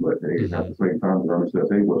passion, but hey, at the same time, the Army says,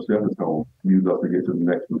 hey, well, stepping stone, use us to get to the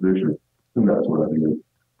next position. And that's what I did.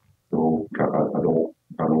 So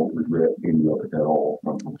I don't regret any of it at all.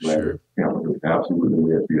 I'm glad it counted absolutely the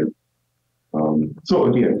way it did. So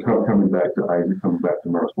again, coming back to Isaac, coming back to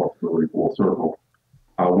my responsibility full circle,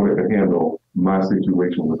 I wanted to handle my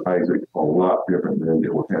situation with Isaac a lot different than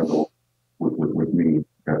it was handled with me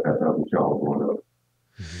as a child growing up.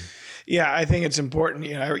 Yeah, I think it's important.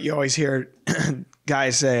 You know, you always hear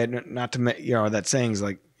guys say, not to make, you know, that saying's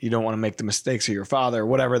like, you don't want to make the mistakes of your father,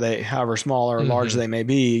 whatever however small or large they may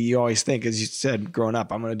be. You always think, as you said, growing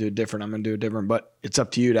up, I'm going to do it different, but it's up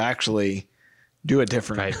to you to actually do it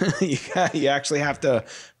different. Right. You actually have to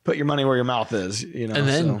put your money where your mouth is, you know.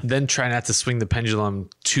 And then try not to swing the pendulum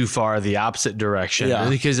too far the opposite direction. Yeah.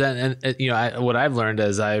 Because what I've learned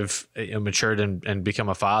as I've matured and become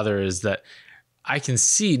a father is that I can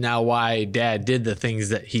see now why Dad did the things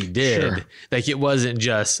that he did. Sure. Like it wasn't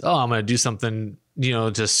just, I'm going to do something,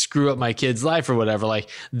 to screw up my kid's life or whatever. Like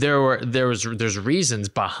there's reasons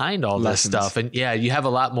behind all this stuff. And yeah, you have a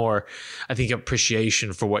lot more, I think,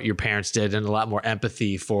 appreciation for what your parents did and a lot more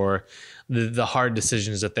empathy for the hard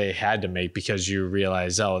decisions that they had to make because you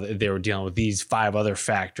realize, they were dealing with these 5 other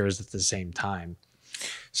factors at the same time.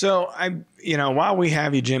 So while we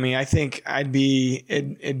have you, Jimmy, I think it'd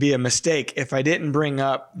be a mistake if I didn't bring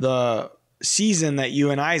up the season that you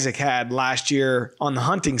and Isaac had last year on the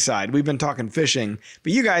hunting side. We've been talking fishing,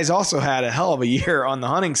 but you guys also had a hell of a year on the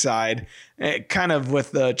hunting side. Kind of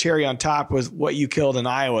with the cherry on top was what you killed in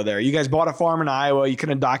Iowa there. You guys bought a farm in Iowa. You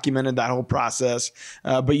kind of documented that whole process,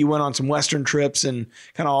 but you went on some Western trips and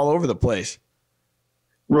kind of all over the place.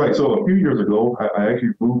 Right. So a few years ago, I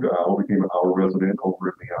actually moved to Iowa, became an Iowa resident over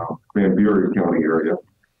in the Van Buren County area.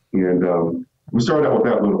 And we started out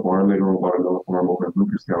with that little farm. Later on, bought another farm over in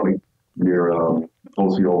Lucas County near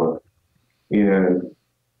Osceola. And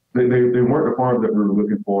they weren't the farms that we were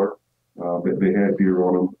looking for. They had deer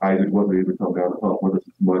on them. Isaac wasn't able to come down and hunt with us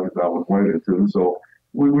as much as I was wanted to. So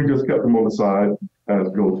we just kept them on the side as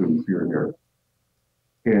go-tos here and there.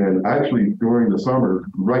 And actually, during the summer,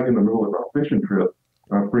 right in the middle of our fishing trip,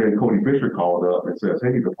 my friend Cody Fisher called up and says,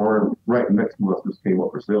 hey, the farm right next to us just came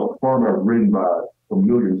up for sale. The farm I've ridden by a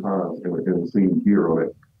million times and seen deer on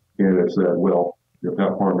it. And it said, well, if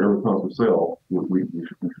that farm ever comes for sale, we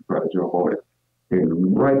should try to jump on it.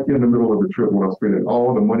 And right in the middle of the trip, when I'm spending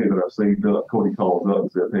all the money that I've saved up, Cody calls up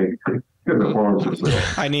and says, hey, the farm's for sale.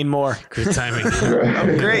 I need more. Good timing.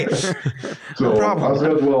 Oh, great. So I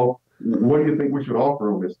said, well, what do you think we should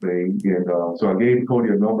offer on this thing? And so I gave Cody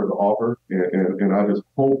a number to offer, and I just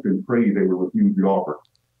hoped and prayed they would refuse the offer.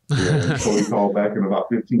 And Cody called back in about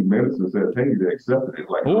 15 minutes and said, "Hey, they accepted it,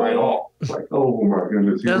 like right off." Like, oh my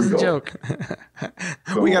goodness, here That was we a go. joke.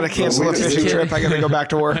 So, we got to cancel a fishing trip. I got to go back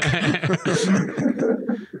to work.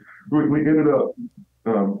 we ended up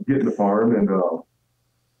getting the farm, and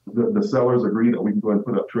the sellers agreed that we can go and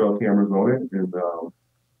put up trail cameras on it. And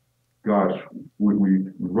gosh, we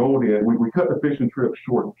rolled in. We cut the fishing trip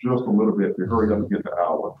short just a little bit to hurry up and get the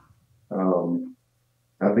hour.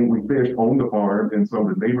 I think we fished on the farm and some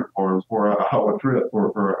of the neighbor farms for our trip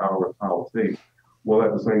for our stay. Well,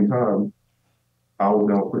 at the same time, I was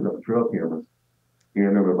now putting up the trail cameras.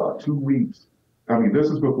 And in about 2 weeks, I mean,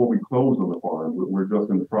 this is before we closed on the farm. We're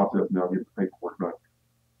just in the process now getting the paperwork done.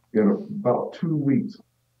 In about 2 weeks,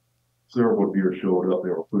 several deer showed up.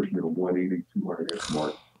 They were pushing the 180, 200 inch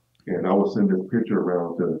mark. And I was sending this picture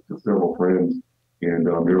around to several friends. And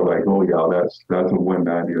they were like, "Oh yeah, that's a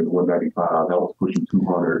 190 or 195. That was pushing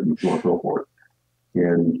 200 and so on and so forth."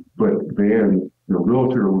 But then the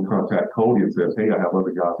realtor would contact Cody and says, "Hey, I have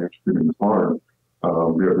other guys interested in the farm.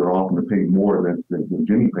 They're offering to pay more than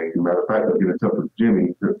Jimmy paid. As a matter of fact, they'll get in touch with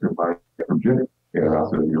Jimmy to buy it from Jimmy." And I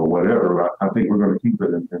said, "Whatever. I think we're going to keep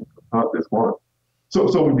it and hunt this farm." So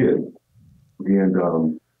we did.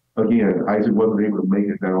 And again, Isaac wasn't able to make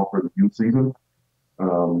it down for the youth season.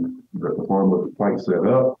 The farm was quite set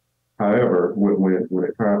up. However, when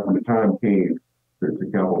the time came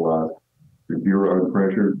to capitalize, the deer were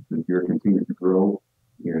unpressured, the deer continued to grow,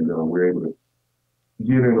 and we were able to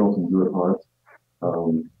get in on some good hunts.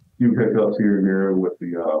 Few hiccups here and there with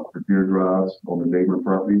the deer drives on the neighboring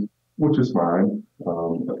properties, which is fine.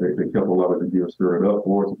 They kept a lot of the deer stirred up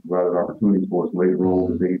for us and provided opportunities for us later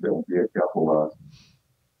on the days that we did capitalize.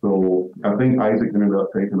 So I think Isaac ended up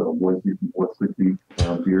taking a 150, 160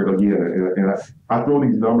 deer again. And I throw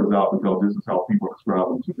these numbers out because this is how people describe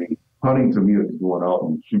them to me. Hunting to me is going out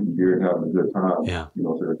and shooting deer and having a good time. Yeah.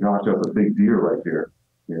 So gosh, that's a big deer right there.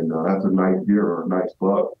 And that's a nice deer or a nice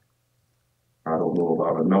buck. I don't know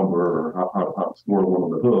about a number or how to score one on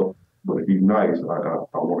the hoof, but if he's nice,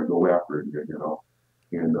 I want to go after it,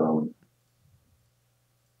 And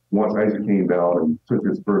once Isaac came down and took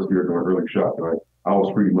his first deer during early shot, I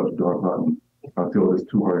was pretty much done hunting until this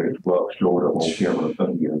 200-inch buck showed up on camera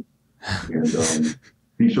again. And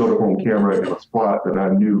he showed up on camera in a spot that I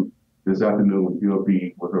knew this afternoon he'll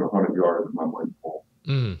be within 100 yards of my money pole.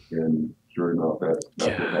 And sure enough, that's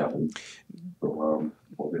what happened. So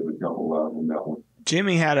I was able to capitalize on that one.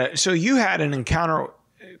 Jimmy so you had an encounter,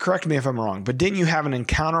 correct me if I'm wrong, but didn't you have an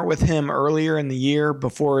encounter with him earlier in the year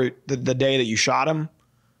before the day that you shot him?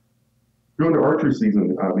 During the archery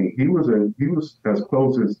season, I mean, he was as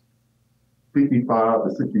close as 55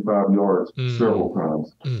 to 65 yards several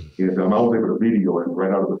times. And I was able to video it right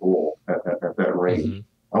out of the bull at that range.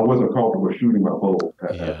 I wasn't comfortable shooting my bow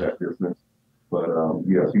at that distance. But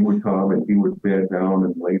yes, he would come and he would bed down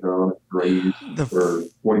and lay down and graze for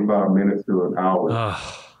 45 minutes to an hour.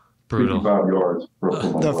 Brutal. 55 yards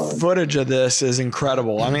from the line. Footage of this is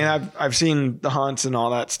incredible. I mean, I've seen the hunts and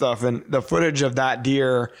all that stuff, and the footage of that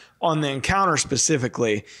deer on the encounter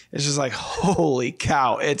specifically is just like, holy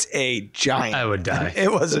cow, it's a giant. I would die.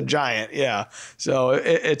 It was a giant, yeah. So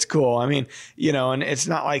it's cool. I mean, and it's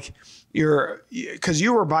not like because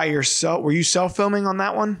you were by yourself. Were you self-filming on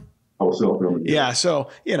that one? I was self-filming. Yeah, so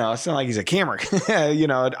it's not like he's a camera.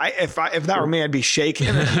 If that were me, I'd be shaking.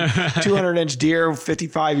 200-inch deer,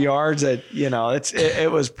 55 yards.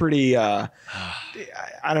 It was pretty. I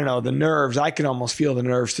don't know, the nerves. I could almost feel the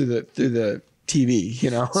nerves through the TV.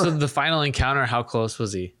 So the final encounter, how close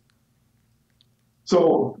was he?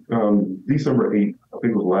 So December 8th, I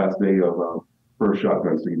think was the last day of first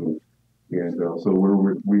shotgun season, and so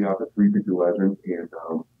we have the 350 Legend and.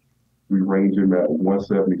 We range him at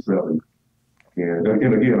 177. And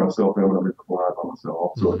again, I'm self-filming, I'm in the blind by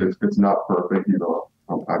myself. So it's not perfect,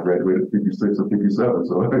 I graduated 56 or 57,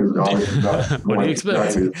 so it's always not what do you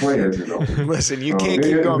expect? Plans, Listen, you can't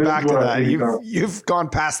keep going back to that. You've gone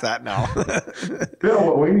past that now. Yeah,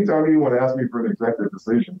 well, anytime anyone asks me for an executive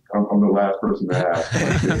decision, I'm the last person to ask.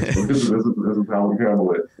 This is how we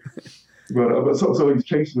handle it. But so he's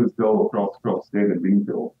chasing this doe across the state in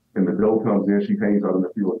Beanfield. And the doe comes in, she hangs out in the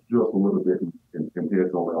field just a little bit and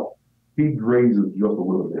heads on out. He grazes just a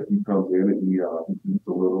little bit. He comes in and he eats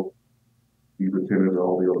a little. He's attentive to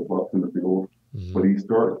all the other bucks in the field. But he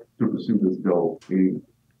starts to pursue this doe.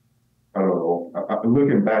 I don't know.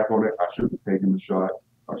 Looking back on it, I should have taken the shot.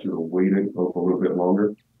 I should have waited a little bit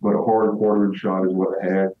longer. But a hard quartering shot is what I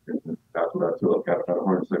had. And that's what I took at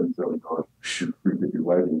 177 yards. 350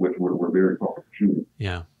 Legend, which we're very comfortable shooting.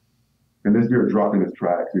 Yeah. And this deer dropped in his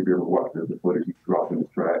tracks. If you ever watched the footage, he dropped in his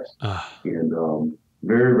tracks. And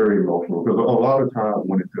very, very emotional. Because a lot of time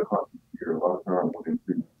went into hunting deer. A lot of time went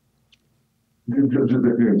into just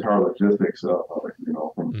the entire logistics of it, you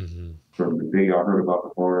know, from the day I heard about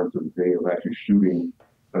the farm to the day of actually shooting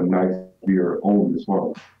a nice deer on this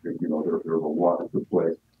farm. You know, there was a lot that took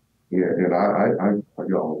place. Yeah, and I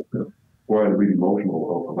got quite really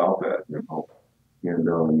emotional about that, you know.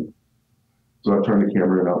 And so I turned the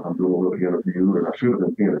camera and I'm doing a little interview, and I should have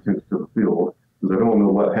been paying attention to the field because I don't know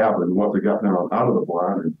what happened. Once I got down out of the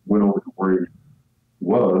blind and went over to where he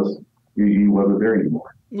was, he wasn't there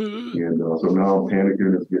anymore. And so now I'm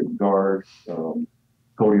panicking. It's getting dark.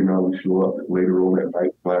 Cody and I, we show up later on at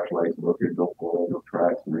night, flashlights, look at no blood, no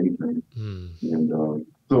tracks or anything. And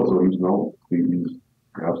so he's gone. He's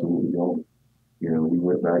absolutely gone. And we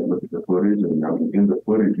went back and looked at the footage, and I mean, in the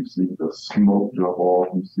footage, you see the smoke jump off.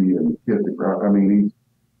 You see him hit the ground. I mean,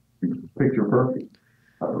 he's picture perfect.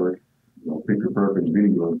 Picture perfect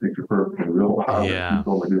video and picture perfect in real life. Yeah.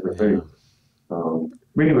 So many different things.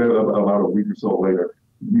 Anyway, about a week or so later,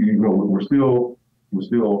 you know, we're still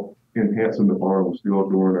enhancing the farm. We're still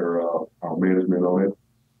doing our management on it.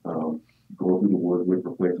 Going through the woods, looking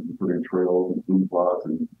for places to put in trails and food plots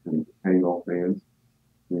and hang off stands.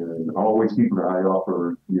 And always keeping an eye out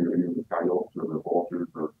for either the coyotes or the vultures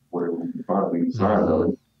or whatever we can find any sign of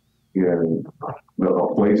it. And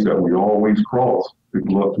a place that we always cross to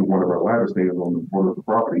go up to one of our ladder stands on the corner of the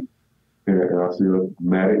property. And I see a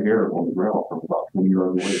matted hair on the ground from about 20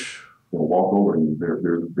 yards away. And walk over, and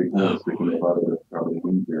there's a big one sticking up out of the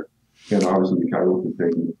weeds there. And obviously the coyotes are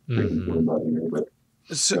taking everybody there, but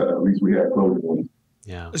at least we had closure on it.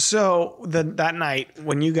 Yeah. So that night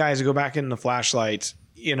when you guys go back in the flashlights,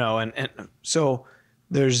 you know, and so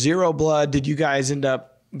there's zero blood. Did you guys end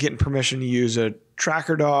up getting permission to use a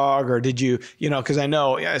tracker dog, or did you know, because I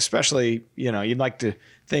know, especially, you know, you'd like to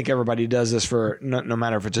think everybody does this for no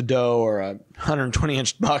matter if it's a doe or a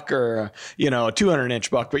 120-inch buck or a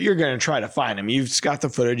 200-inch buck, but you're going to try to find him. You've got the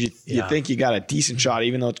footage. You think you got a decent shot,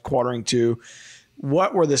 even though it's quartering to.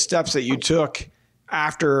 What were the steps that you took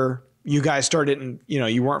after you guys started and, you know,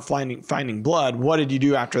 you weren't finding blood? What did you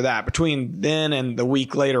do after that, between then and the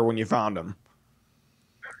week later when you found him?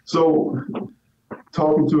 So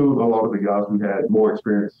talking to a lot of the guys who had more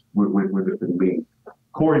experience with it than me,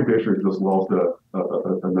 Corey Fisher just lost a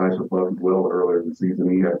nicer buck as well earlier in the season.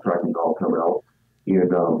 He had a tracking dog come out, and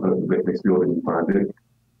they still didn't find it.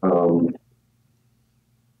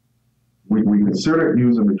 We considered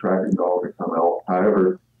using the tracking dog to come out.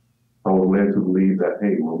 However, I was led to believe that,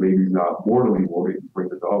 hey, well, maybe he's not mortally wounded. You bring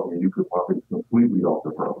the dog in, you could walk it completely off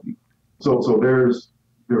the property. So there's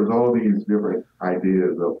all these different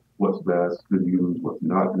ideas of what's best to use, what's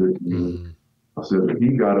not good to use. I said if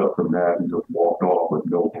he got up from that and just walked off with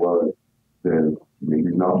no blood, then maybe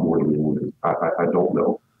he's not mortally wounded. I don't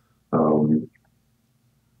know.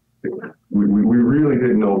 We really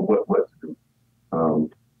didn't know what to do.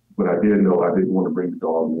 But I did know I didn't want to bring the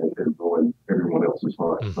dog in and ruin everyone else's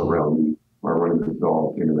hunt around me by running the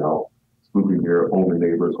dog in and out, spoofing deer on the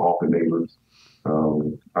neighbors, off the neighbors. I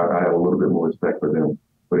have a little bit more respect for them.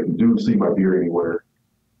 But if you do see my deer anywhere,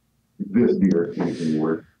 this deer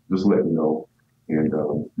anywhere, just let me know. And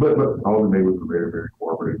but all the neighbors were very, very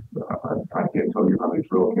cooperative. I can't tell you how many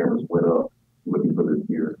trail cameras went up looking for this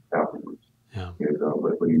deer afterwards. Yeah. And,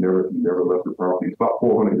 but he never left the property. It's about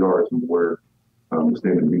 400 yards from where the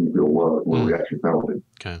standing bean field was, where we actually found it.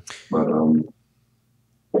 Okay.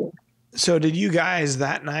 But so did you guys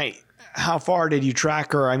that night? How far did you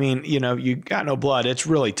track her? I mean, you know, you got no blood. It's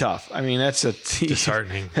really tough. I mean, that's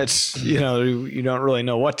disheartening. That's, you know, you don't really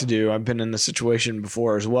know what to do. I've been in this situation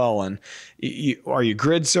before as well. And are you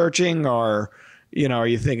grid searching, or, you know, are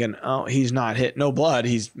you thinking, oh, he's not hit, no blood.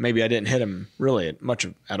 Maybe I didn't hit him really much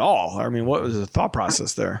at all. I mean, what was the thought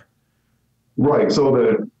process there? Right.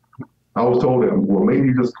 So I was told that, well, maybe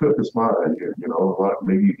you just clip the spine, you know,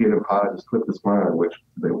 maybe you hit him high, just clip the spine, which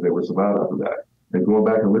they would survive after that. And going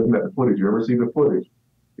back and looking at the footage, you ever see the footage?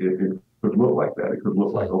 It could look like that. It could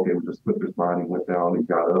look like, okay, we just clipped his spine, he went down, he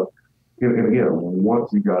got up. And again,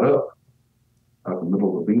 once he got up at the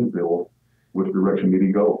middle of the bean field, which direction did he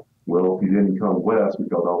go? Well, he didn't come west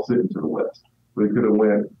because I was sitting to the west. But he could have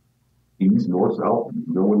went east, north, south.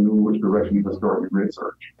 No one knew which direction he was starting the grid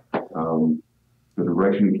search. The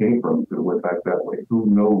direction he came from, he could have went back that way. Who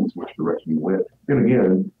knows which direction he went? And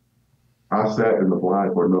again, I sat in the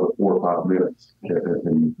blind for another 4 or 5 minutes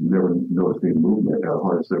and never noticed any movement at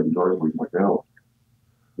 170 yards where he went down.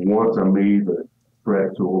 Once I made the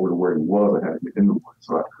trek to over to where he was, I had to get in the woods,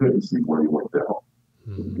 so I couldn't see where he went down.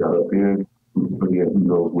 He got up in, again, who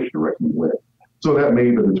knows which direction he went. So that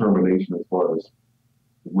made the determination as far as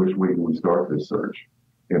which way do we start this search.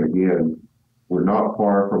 And again, we're not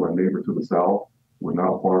far from a neighbor to the south. We're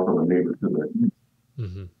not far from a neighbor to the east.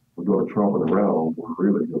 Mm-hmm. We go to trumping around. We're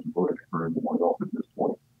really just voting for anyone else at this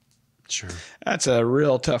point. Sure. That's a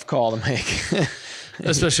real tough call to make.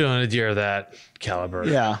 Especially on a deer of that caliber.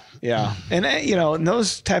 Yeah. Yeah. And in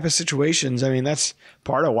those type of situations, I mean, that's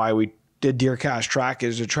part of why we did DeerCast Track,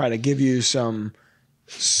 is to try to give you some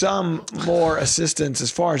more assistance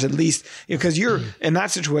as far as at least, because you're in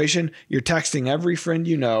that situation, you're texting every friend,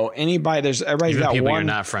 everybody's even got people one you're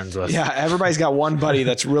not friends with. Yeah. Everybody's got one buddy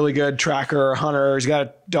that's really good tracker or hunter. He's got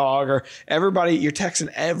a dog, or everybody, you're texting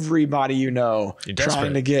everybody,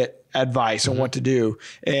 trying to get advice on what to do.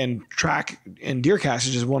 And Track and DeerCast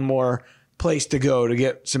is just one more place to go to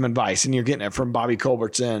get some advice. And you're getting it from Bobby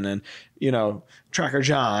Culbertson and, Tracker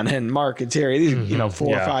John and Mark and Terry. These, 4,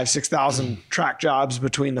 5, 6,000 track jobs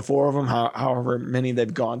between the four of them, however many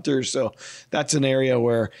they've gone through. So that's an area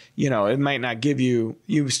where, it might not give you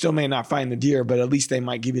still may not find the deer, but at least they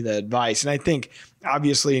might give you the advice. And I think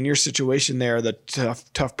obviously in your situation there, the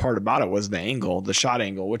tough part about it was the angle, the shot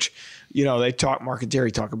angle, which, Mark and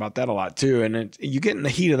Terry talk about that a lot too. And you get in the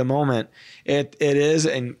heat of the moment, it is,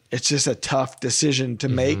 and it's just a tough decision to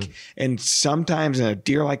make. And sometimes in a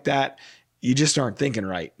deer like that, you just aren't thinking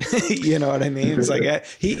right. You know what I mean? It's like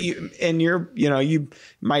you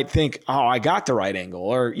might think, oh, I got the right angle,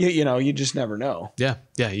 or you just never know. Yeah.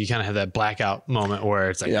 Yeah. You kind of have that blackout moment where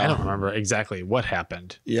it's like, I don't remember exactly what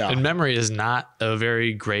happened. Yeah. And memory is not a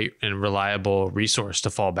very great and reliable resource to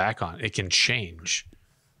fall back on. It can change.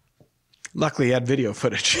 Luckily, you had video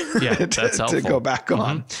footage that's helpful to go back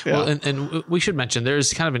on. Mm-hmm. Yeah. Well, and we should mention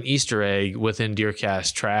there's kind of an Easter egg within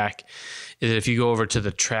DeerCast Track. If you go over to the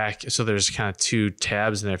track, so there's kind of two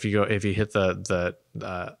tabs in there. If you hit the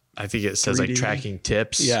I think it says 3D. Like tracking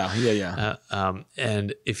tips. Yeah.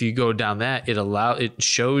 And if you go down that, it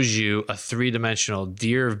shows you a 3-dimensional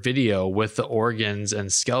deer video with the organs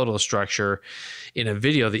and skeletal structure in a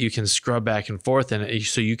video that you can scrub back and forth, and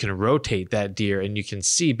so you can rotate that deer, and you can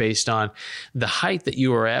see based on the height that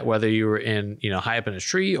you were at, whether you were in high up in a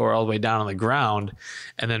tree or all the way down on the ground,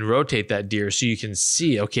 and then rotate that deer so you can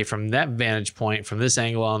see, okay, from that vantage point, from this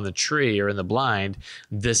angle on the tree or in the blind,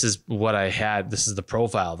 this is what I had. This is the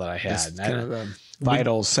profile that I had. It's kind of a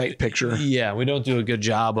vital sight picture. Yeah, we don't do a good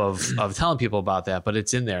job of telling people about that, but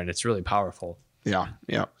it's in there and it's really powerful. Yeah.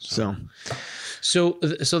 So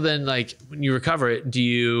then, like, when you recover it, do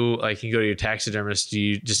you go to your taxidermist? Do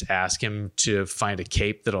you just ask him to find a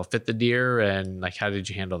cape that'll fit the deer, and like, how did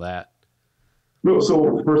you handle that? No,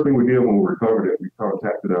 so the first thing we did when we recovered it, we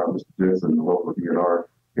contacted Mr. Jensen, the local DNR,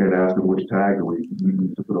 and asked him which tag we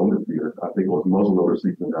used to put on this deer. I think it was muzzleloader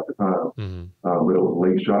season at the time, but it was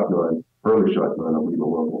late shotgun, early shotgun, I believe it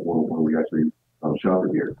was when we actually shot the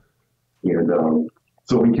deer. And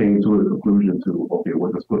so we came to the conclusion okay,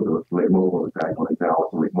 we'll just put the late muzzleloader tag on it now.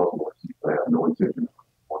 It's a late muzzleloader season. I have no intention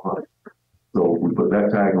of hunting. So we put that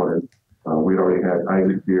tag on it. We'd already had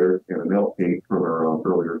Isaac deer and an elk gate from our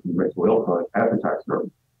earlier New Mexico elk hunt at the taxidermy.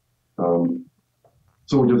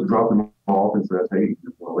 So we just dropped them off and said, hey,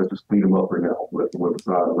 let's just clean them up for now. Let's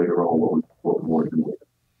decide later on what we want to do with it.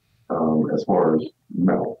 As far as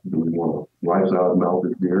mouth, do we want a life-size mouth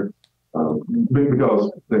this deer?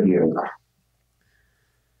 Because, again,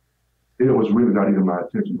 it was really not even my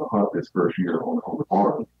intention to hunt this first year on the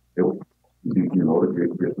farm. It was, to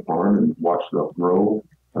get the farm and watch stuff grow,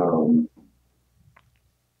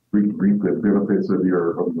 reap the benefits of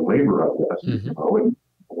your labor, I guess, and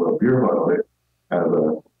with a deer hunt on it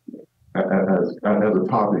as a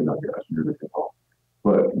topping, I guess, you're going to call.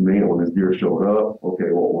 But man, when this deer showed up,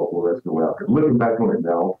 okay, well let's go out. Looking back on it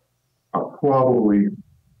now, I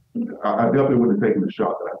definitely would have taken the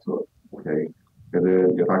shot that I took, okay? And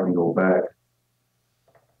then if I can go back,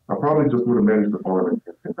 I probably just would have managed the farm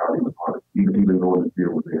and not even hunt it, even knowing the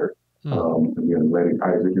deer was there. Again, letting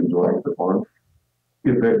Isaac enjoy the farm.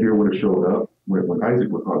 If that deer would have showed up when Isaac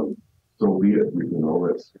was hunting, so be it.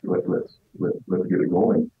 Let's get it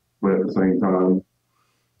going. But at the same time,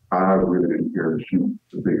 I really didn't care to shoot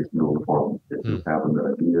the biggest deer on the farm. It just happened that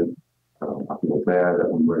I did. I feel bad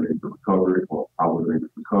that we weren't able to recover it. Well, I wasn't able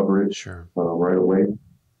to recover it right away.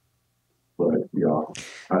 But yeah,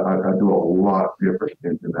 I do a lot different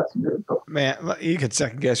in that scenario. Man, you could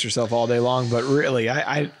second guess yourself all day long, but really,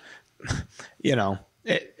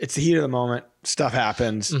 it's the heat of the moment. Stuff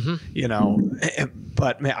happens,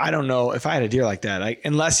 but man, I don't know if I had a deer like that,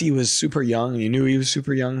 unless he was super young and you knew he was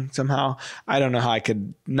super young somehow, I don't know how I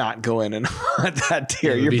could not go in and hunt that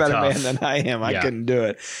deer. You're a better man than I am. I couldn't do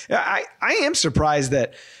it. I am surprised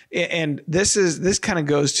that, and this kind of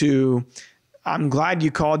goes to I'm glad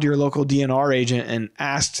you called your local DNR agent and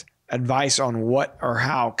asked advice on what or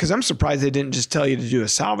how, because I'm surprised they didn't just tell you to do a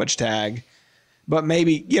salvage tag, but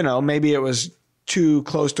maybe it was too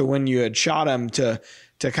close to when you had shot him to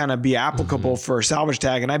kind of be applicable for a salvage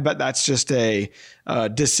tag. And I bet that's just a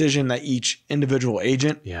decision that each individual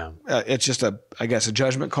agent, it's just I guess a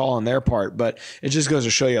judgment call on their part, but it just goes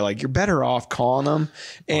to show you, like, you're better off calling them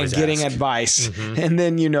and always getting advice. And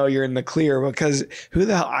then, you're in the clear, because who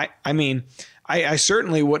the hell, I mean, I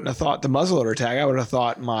certainly wouldn't have thought the muzzleloader tag. I would have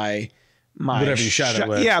thought my whatever you shot it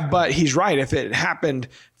with. Yeah. But he's right. If it happened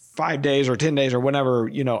 5 days or 10 days or whenever,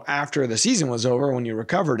 after the season was over, when you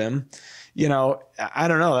recovered him, I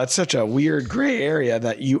don't know. That's such a weird gray area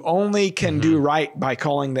that you only can do right by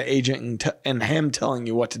calling the agent and him telling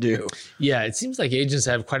you what to do. Yeah. It seems like agents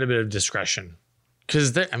have quite a bit of discretion,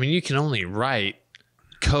 because you can only write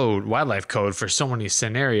wildlife code for so many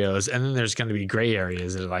scenarios. And then there's going to be gray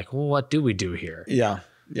areas that are like, well, what do we do here? Yeah.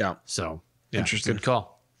 Yeah. So yeah, interesting. Good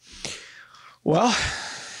call. Well,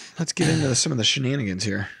 let's get into some of the shenanigans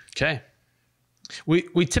here. Okay.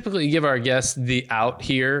 We typically give our guests the out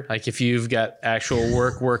here. Like, if you've got actual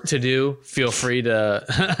work to do, feel free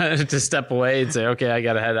to to step away and say, okay, I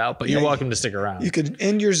got to head out, but you're welcome to stick around. You could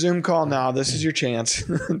end your Zoom call now. This is your chance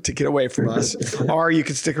to get away from us, or you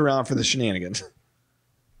could stick around for the shenanigans.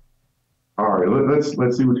 All right, let's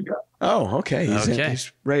see what you got. Oh, okay.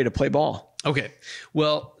 He's ready to play ball. Okay.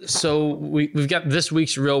 Well, so we've got this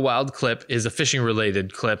week's Real Wild clip is a fishing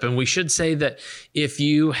related clip. And we should say that if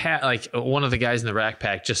you have, like, one of the guys in the Rack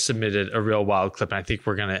Pack just submitted a Real Wild clip, and I think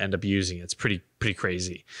we're going to end up using it. It's pretty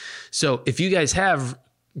crazy. So if you guys have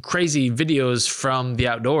crazy videos from the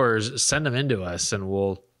outdoors, send them into us and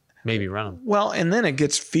we'll maybe run them. Well, and then it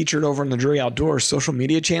gets featured over in the Drury Outdoors social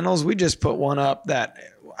media channels. We just put one up that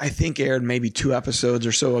I think aired maybe 2 episodes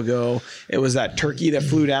or so ago. It was that turkey that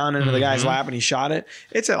flew down into the guy's lap and he shot it.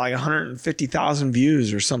 It's at like 150,000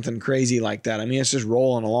 views or something crazy like that. I mean, it's just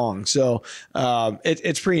rolling along. So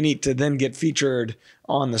it's pretty neat to then get featured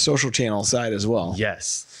on the social channel side as well.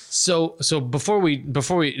 Yes. So before we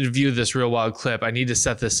view this Real Wild clip, I need to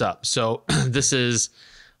set this up. So this is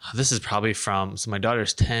probably from, so my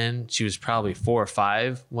daughter's 10. She was probably 4 or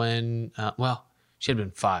 5 when, she had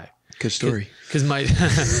been 5. Good story. Because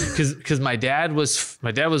my dad was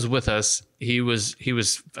with us.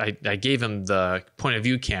 I gave him the point of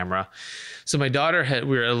view camera. So my daughter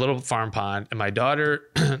we were at a little farm pond, and my daughter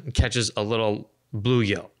catches a little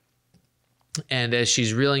bluegill. And as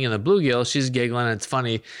she's reeling in the bluegill, she's giggling, and it's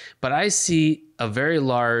funny. But I see a very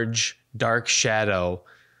large dark shadow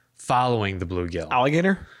following the bluegill.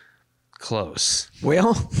 Alligator? Close.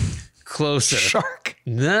 Whale? Closer. Shark?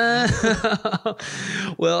 No.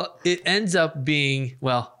 Well, it ends up being,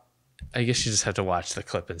 I guess you just have to watch the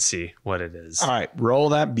clip and see what it is. All right. Roll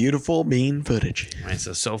that beautiful bean footage. All right,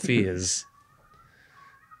 so Sophie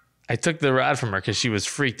I took the rod from her because she was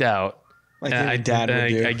freaked out. Like your dad would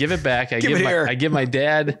do. I give it back. I give my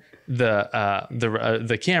dad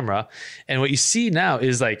the camera, and what you see now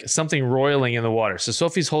is like something roiling in the water. So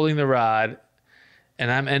Sophie's holding the rod,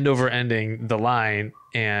 and I'm end over ending the line,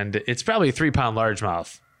 and it's probably a 3-pound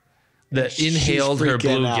largemouth that inhaled her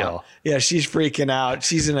bluegill. Yeah, she's freaking out.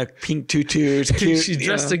 She's in a pink tutu. It's cute. She's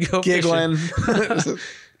dressed to go giggling. fishing.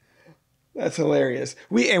 That's hilarious.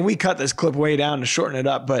 We cut this clip way down to shorten it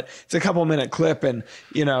up, but it's a couple minute clip, and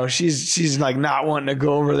she's like not wanting to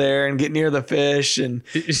go over there and get near the fish, and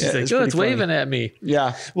she's like, it's waving at me.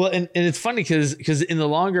 Yeah. Well, and it's funny because in the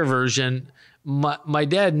longer version, my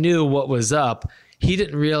dad knew what was up. He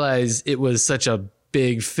didn't realize it was such a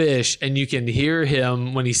big fish, and you can hear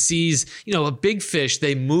him when he sees, a big fish,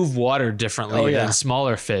 they move water differently than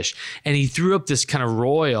smaller fish. And he threw up this kind of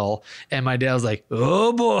roil, and my dad was like,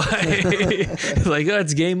 oh boy. Like,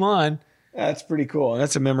 it's game on. That's pretty cool. And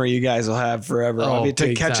that's a memory you guys will have forever.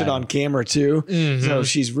 To catch it on camera too. Mm-hmm. So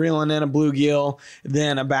she's reeling in a bluegill,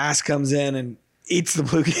 then a bass comes in and eats the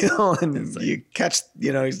bluegill, and you catch,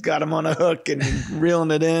 he's got him on a hook and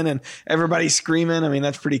reeling it in, and everybody's screaming. I mean,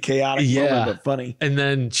 that's pretty chaotic, moment, but funny. And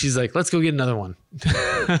then she's like, let's go get another one.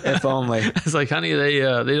 If only. It's like, honey, they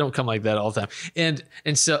don't come like that all the time.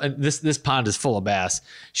 And so this pond is full of bass.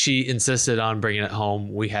 She insisted on bringing it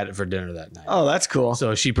home. We had it for dinner that night. Oh, that's cool.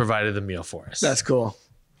 So she provided the meal for us. That's cool.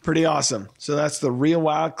 Pretty awesome. So that's the Real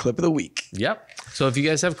Wild clip of the week. Yep. So if you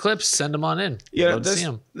guys have clips, send them on in. Yeah,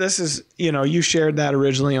 this is, you shared that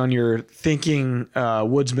originally on your Thinking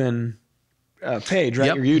Woodsman page, right?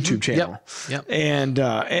 Yep. Your YouTube channel. Yep. And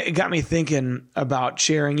it got me thinking about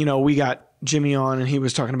sharing. We got Jimmy on, and he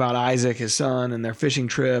was talking about Isaac, his son, and their fishing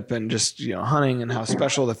trip, and just hunting, and how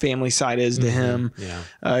special the family side is to him.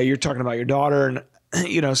 Yeah. You're talking about your daughter, and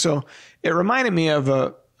So it reminded me of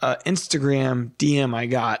a Instagram DM I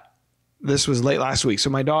got. This was late last week.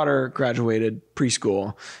 So my daughter graduated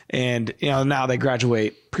preschool, and now they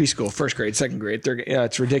graduate preschool, first grade, second grade.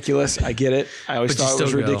 It's ridiculous. I get it. I always thought it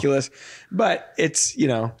was ridiculous, but it's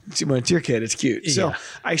when it's your kid, it's cute. Yeah. So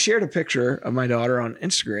I shared a picture of my daughter on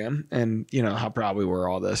Instagram, and how proud we were.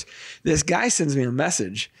 All this guy sends me a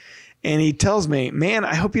message. And he tells me, man,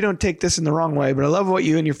 I hope you don't take this in the wrong way, but I love what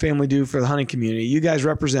you and your family do for the hunting community. You guys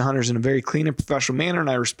represent hunters in a very clean and professional manner, and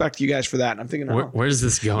I respect you guys for that. And I'm thinking, where's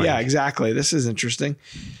this going? Yeah, exactly. This is interesting.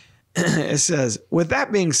 It says, with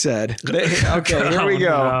that being said, here we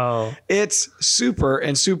go. No. It's super,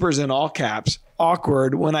 and super's in all caps,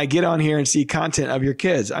 awkward when I get on here and see content of your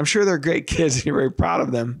kids. I'm sure they're great kids and you're very proud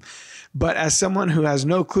of them. But as someone who has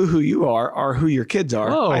no clue who you are or who your kids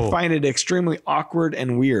are, I find it extremely awkward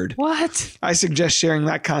and weird. What? I suggest sharing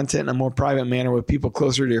that content in a more private manner with people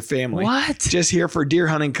closer to your family. What? Just here for deer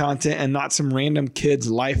hunting content and not some random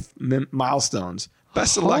kid's life milestones.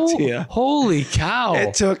 Best of luck to you. Holy cow.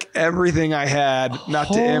 It took everything I had not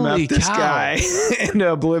to MF this guy into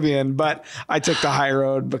oblivion, but I took the high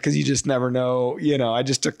road because you just never know. I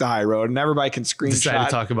just took the high road, and everybody can screenshot. Decided to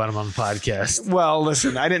talk about him on the podcast. Well,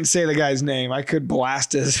 listen, I didn't say the guy's name. I could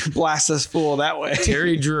blast this fool that way.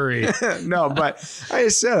 Terry Drury. No, but I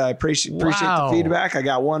just said I appreciate the feedback. I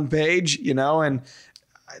got one page, and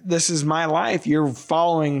this is my life. You're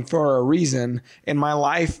following for a reason. In my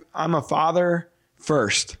life, I'm a father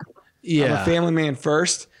first. Yeah. I'm a family man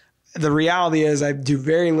first. The reality is I do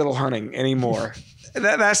very little hunting anymore.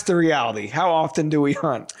 That's the reality. How often do we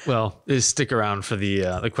hunt? Well, stick around for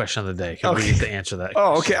the question of the day. Okay. We get to answer that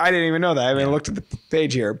question. Oh, okay. I didn't even know that. I looked at the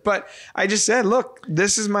page here, but I just said, look,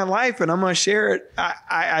 this is my life and I'm going to share it.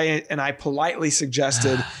 I politely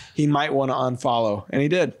suggested he might want to unfollow, and he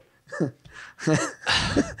did.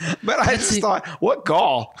 But I just thought, what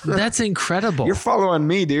gall? That's incredible. You're following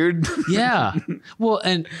me, dude. Yeah. Well,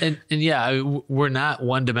 and yeah, we're not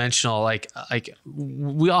one dimensional. Like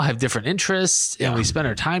we all have different interests and we spend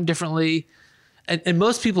our time differently. And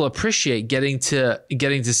most people appreciate getting to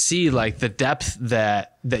see like the depth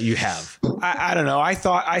that you have. I don't know.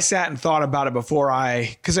 I sat and thought about it before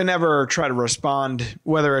because I never try to respond,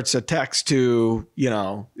 whether it's a text to,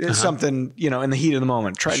 it's something, in the heat of the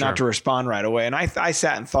moment, try not to respond right away. And I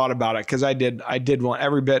sat and thought about it because I did want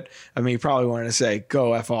every bit of me probably wanted to say,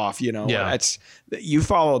 go F off, you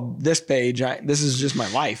followed this page. This is just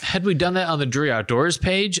my life. Had we done that on the Drury Outdoors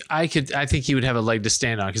page, I think he would have a leg to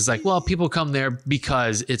stand on. Cause people come there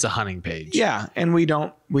because it's a hunting page. Yeah. And we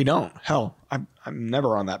don't, hell, I'm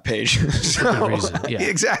never on that page. So, reason. Yeah.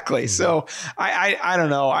 Exactly. Mm-hmm. So I don't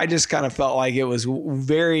know. I just kind of felt like it was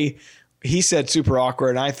very, he said super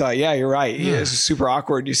awkward. And I thought, yeah, you're right. Yeah. It's super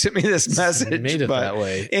awkward. You sent me this message. Made it that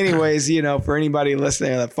way. Anyways, for anybody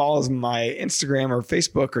listening that follows my Instagram or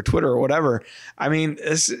Facebook or Twitter or whatever, I mean,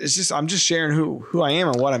 it's just, I'm just sharing who I am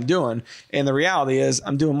and what I'm doing. And the reality is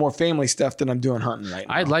I'm doing more family stuff than I'm doing hunting right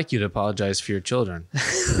now. I'd like you to apologize for your children.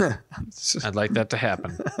 I'd like that to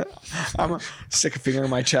happen. I'm going to stick a finger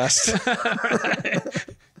in my chest.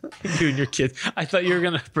 You and your kids. I thought you were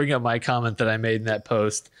going to bring up my comment that I made in that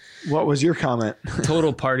post. What was your comment?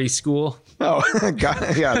 Total party school. Oh,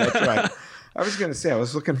 yeah, that's right. I was going to say, I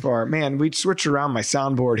was looking for, man, we switched around my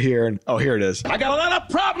soundboard here and, here it is. I got a lot of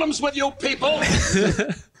problems with you people.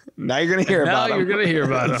 Now you're going to hear about him. Now you're going to hear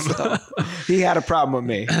about him. So, he had a problem with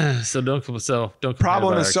me. So don't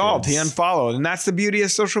problem is solved. He unfollowed. And that's the beauty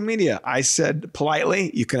of social media. I said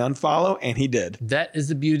politely, you can unfollow, and he did. That is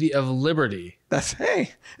the beauty of liberty. That's,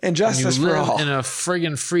 and justice for all. In a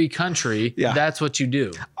friggin' free country, that's what you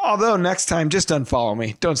do. Although next time, just unfollow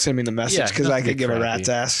me. Don't send me the message because I could give a rat's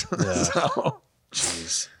ass. Yeah. So.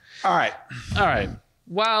 Jeez. All right.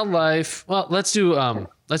 Wildlife. Well, let's do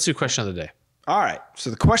question of the day. All right.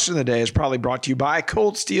 So the question of the day is probably brought to you by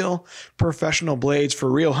Cold Steel Professional Blades for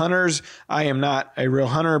Real Hunters. I am not a real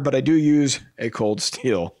hunter, but I do use a Cold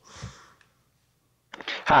Steel.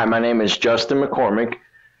 Hi, my name is Justin McCormick.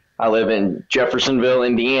 I live in Jeffersonville,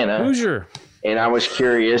 Indiana. Hoosier. And I was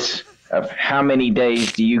curious of how many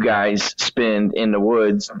days do you guys spend in the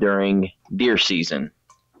woods during deer season?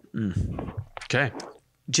 Okay.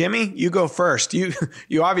 Jimmy, you go first. You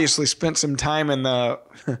obviously spent some time in the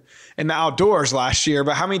outdoors last year,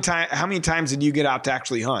 but how many times did you get out to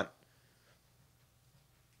actually hunt?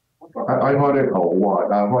 I hunted a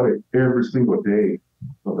lot. I hunted every single day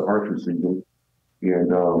of the archery season,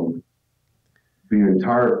 and the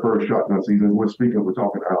entire first shotgun season. We're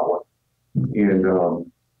talking hour, and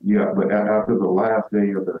but after the last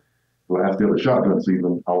day of the shotgun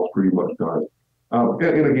season, I was pretty much done. And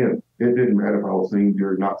again, it didn't matter if I was seeing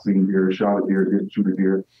deer, not seeing deer, shot a deer, didn't shoot a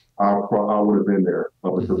deer. I would have been there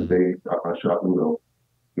up until the day I shot Uno.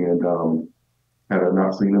 And had I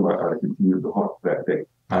not seen him, I continued to hunt that day.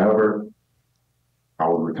 However, I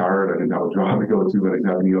was retired. I didn't have a job to go to. I didn't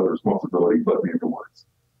have any other responsibility but be in the woods.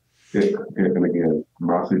 And again,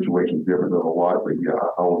 my situation is different than a lot, but yeah,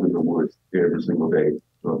 I was in the woods every single day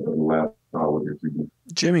for the last hour or two.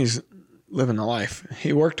 Jimmy's living the life.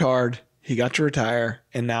 He worked hard. He got to retire,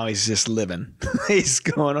 and now he's just living. He's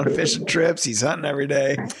going on fishing trips. He's hunting every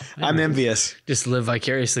day. I'm envious. Just live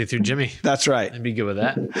vicariously through Jimmy. That's right. I'd be good with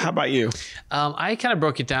that. How about you? I kind of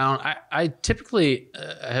broke it down. I typically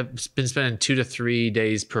have been spending 2 to 3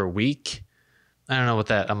 days per week. I don't know what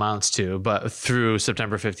that amounts to, but through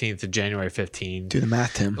September 15th to January 15th. Do the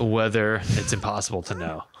math, Tim. Whether it's impossible to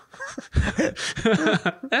know.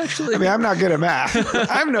 Actually, I mean, I'm not good at math.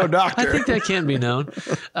 I'm no doctor. I think that can be known.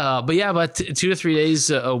 But yeah, 2 to 3 days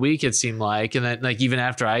a week, it seemed like. And then like even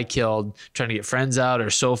after I killed, trying to get friends out or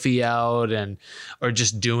Sophie out or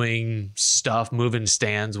just doing stuff, moving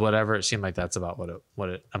stands, whatever, it seemed like that's about what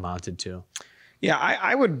it amounted to. Yeah,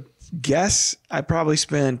 I would guess I probably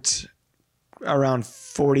spent around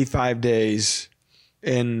 45 days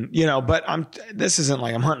but this isn't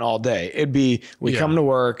like I'm hunting all day. It'd be, we come to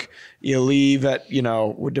work, you leave at,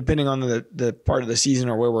 depending on the part of the season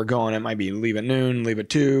or where we're going, it might be leave at noon, leave at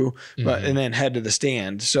 2, and then head to the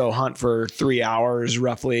stand. So hunt for 3 hours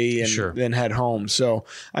roughly and then head home. So,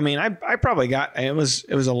 I mean, I probably it was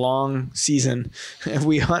a long season.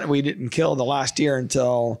 We didn't kill the last deer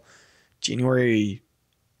until January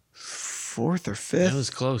 4th or 5th. It was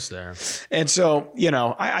close there. And so,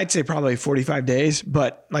 I'd say probably 45 days,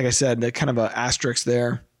 but like I said, the kind of a asterisk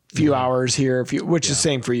there, few hours here, which is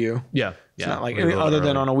same for you. Yeah. It's not like other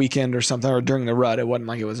than on a weekend or something or during the rut, it wasn't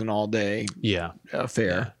like it was an all day affair.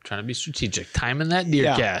 Yeah. Trying to be strategic. Timing that deer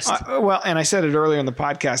cast. And I said it earlier in the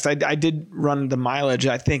podcast, I did run the mileage.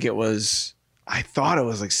 I thought it was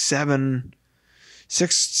like 6,000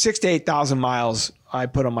 to 8,000 miles I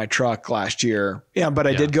put on my truck last year. Yeah, but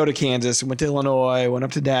I did go to Kansas and went to Illinois, went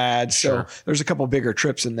up to Dad's. So there's a couple bigger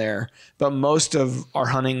trips in there. But most of our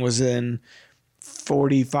hunting was in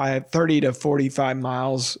 30 to 45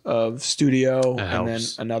 miles of studio and then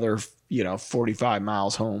another, 45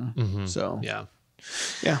 miles home. Mm-hmm. So yeah,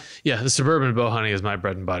 the suburban bow hunting is my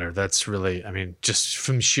bread and butter. That's really, just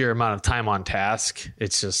from sheer amount of time on task,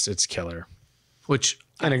 it's killer. Which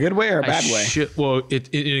in a good way or a bad way?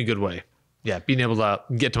 In a good way. Yeah, being able to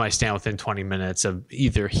get to my stand within 20 minutes of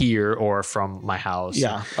either here or from my house.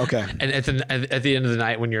 Yeah, okay. And at the end of the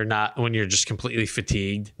night, when you're just completely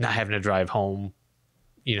fatigued, not having to drive home,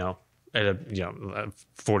 at a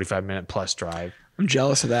 45-minute plus drive. I'm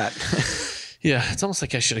jealous of that. Yeah, it's almost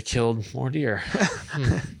like I should have killed more deer.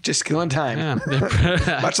 Just killing time.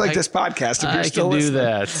 Yeah. Much like this podcast. If you're still listening.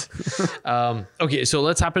 that. Okay, so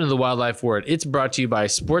let's hop into the wildlife word. It's brought to you by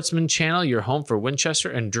Sportsman Channel, your home for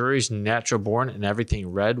Winchester and Drury's natural born and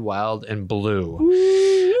everything red, wild, and blue.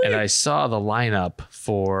 Ooh. And I saw the lineup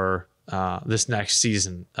for this next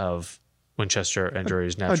season of Winchester and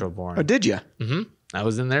Drury's natural born. Oh, did you? Mm-hmm. I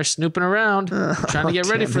was in there snooping around, trying to get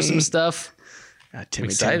ready for some stuff. I'm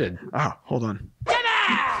excited. Oh, hold on.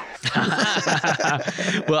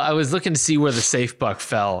 Well, I was looking to see where the safe buck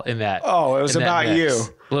fell in that. Oh, it was about you.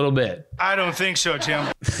 A little bit. I don't think so, Tim.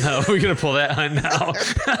 No, we're going to pull that on now.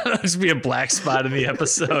 That'll just be a black spot in the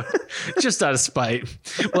episode, just out of spite.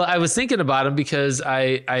 Well, I was thinking about him because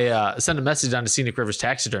I sent a message on to Scenic Rivers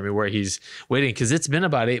Taxidermy where he's waiting because it's been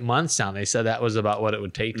about 8 months now. And they said that was about what it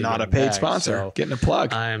would take to Not get a him paid back. sponsor. So getting a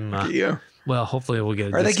plug. I'm you. Well, hopefully we'll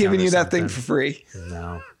get a Are they giving you that something. thing for free?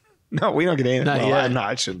 No. No, we don't get anything. Not yet.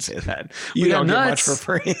 I shouldn't say that. You don't get much for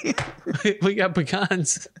free. We got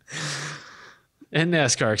pecans and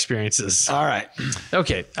NASCAR experiences. All right.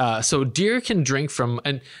 Okay. So deer can drink from,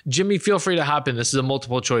 and Jimmy, feel free to hop in. This is a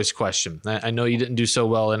multiple choice question. I know you didn't do so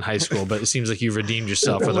well in high school, but it seems like you've redeemed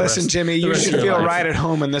yourself for the rest. Listen, Jimmy, you should feel right at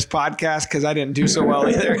home in this podcast because I didn't do so well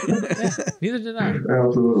either. Neither did I.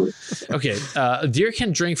 Absolutely. Okay. Deer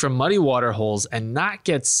can drink from muddy water holes and not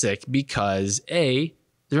get sick because A,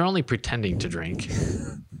 they're only pretending to drink.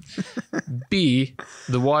 B,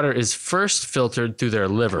 the water is first filtered through their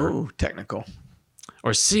liver. Ooh, technical.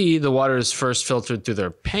 Or C, the water is first filtered through their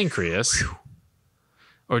pancreas.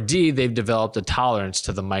 Or D, they've developed a tolerance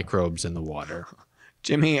to the microbes in the water.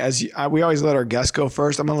 Jimmy, we always let our guests go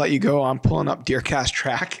first. I'm going to let you go. I'm pulling up DeerCast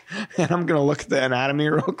track, and I'm going to look at the anatomy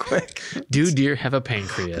real quick. Do deer have a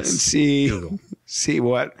pancreas? And see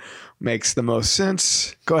what makes the most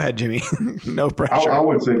sense. Go ahead, Jimmy. No pressure. I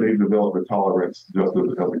would say they've developed a tolerance just as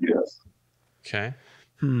a yes. Okay.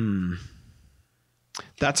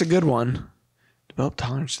 That's a good one. Develop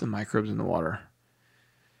tolerance to the microbes in the water.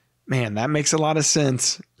 Man, that makes a lot of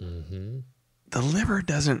sense. Mm-hmm. The liver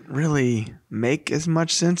doesn't really make as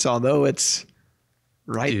much sense, although it's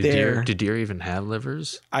right there. Do deer even have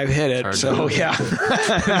livers? I've hit it, so yeah.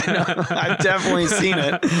 I've definitely seen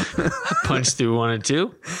it. Punched through one or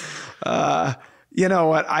two. You know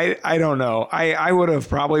what? I don't know. I would have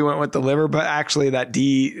probably went with the liver, but actually that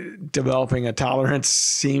developing a tolerance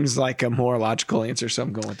seems like a more logical answer, so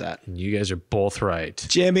I'm going with that. You guys are both right.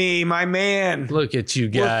 Jimmy, my man. Look at you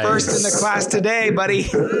guys. We're first in the class today, buddy.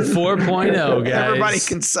 4.0, guys. Everybody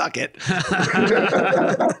can suck it.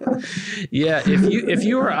 Yeah, if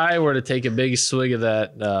you or I were to take a big swig of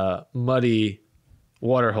that muddy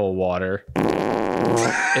waterhole water,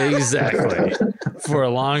 exactly, for a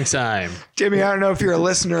long time. Jimmy, I don't know if you're a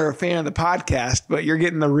listener or a fan of the podcast, but you're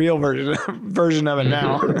getting the real version of it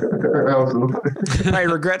now. Absolutely. I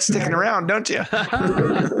regret sticking around, don't you?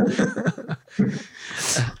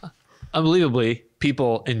 Unbelievably,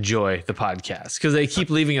 people enjoy the podcast because they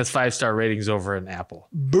keep leaving us 5-star ratings over in Apple.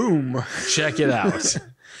 Boom. Check it out.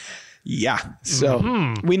 Yeah.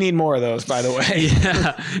 So we need more of those, by the way.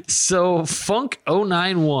 Yeah. So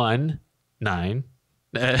Funk0919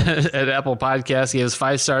 at Apple Podcasts, he has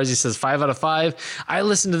 5 stars. He says 5 out of 5. I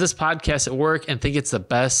listen to this podcast at work and think it's the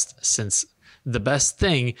best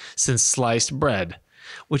thing since sliced bread,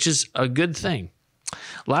 which is a good thing.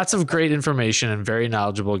 Lots of great information and very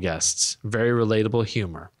knowledgeable guests. Very relatable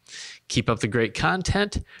humor. Keep up the great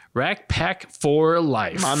content. Rack Pack for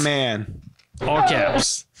life. My man. All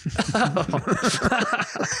caps.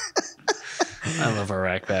 I love our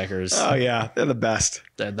Rack Packers. Oh, yeah. They're the best.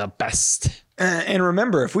 They're the best. And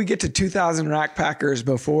remember, if we get to 2,000 Rack Packers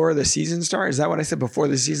before the season starts, is that what I said? Before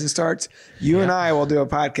the season starts, you and I will do a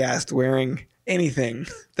podcast wearing anything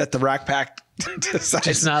that the Rack Pack decides.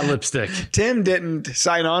 Just not lipstick. Tim didn't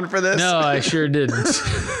sign on for this. No, I sure didn't.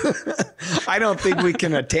 I don't think we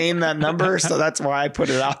can attain that number, so that's why I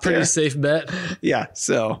put it out there. Pretty safe bet. Yeah,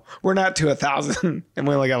 so we're not to 1,000, and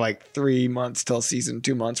we only got like 3 months till season,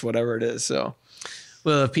 2 months, whatever it is. So,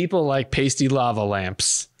 well, if people like pasty lava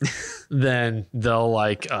lamps, then they'll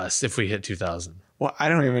like us if we hit 2,000. Well, I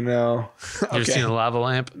don't even know. You ever seen a lava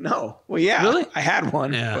lamp? No. Well, yeah. Really? I had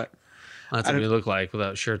one. Yeah. But that's what we look like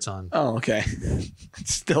without shirts on. Oh, okay.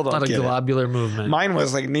 Still don't Not a get globular movement. Mine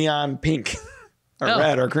was like neon pink or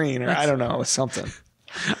red or green, or I don't know. It was something.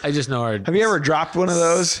 I just know our... Have you ever dropped one of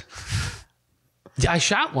those? I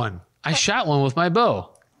shot one. I shot one with my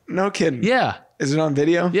bow. No kidding. Yeah. Is it on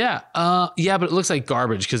video? Yeah. Yeah, but it looks like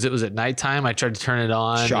garbage because it was at nighttime. I tried to turn it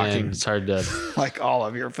on. Shocking. And it's hard to... Like all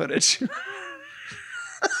of your footage.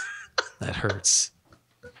 That hurts.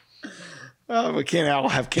 Oh, we can't all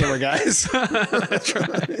have camera guys. That's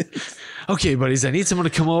right. Okay, buddies, I need someone to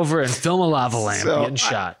come over and film a lava lamp getting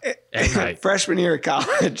shot at night. Freshman year of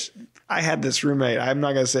college, I had this roommate. I'm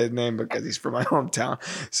not going to say his name because he's from my hometown.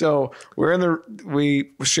 So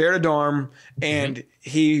we shared a dorm, and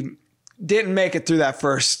he didn't make it through that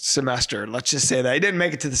first semester. Let's just say that he didn't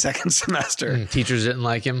make it to the second semester. Teachers didn't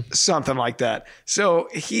like him. Something like that. So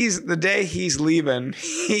the day he's leaving,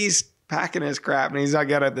 he's packing his crap and he's not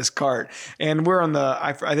got at this cart, and we're on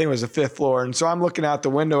I think it was the 5th floor, and so I'm looking out the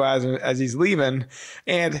window as he's leaving,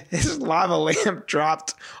 and his lava lamp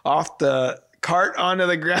dropped off the cart onto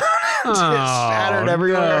the ground and just shattered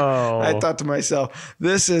everywhere. No. I thought to myself,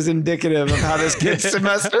 this is indicative of how this kid's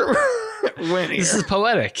semester went here. This is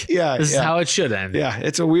poetic. Yeah, this is how it should end. Yeah,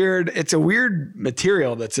 it's a weird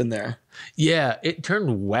material that's in there. Yeah, it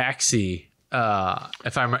turned waxy.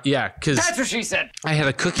 If I'm because that's what she said. I had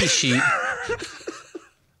a cookie sheet.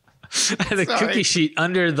 Cookie sheet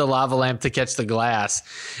under the lava lamp to catch the glass,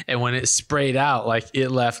 and when it sprayed out, like it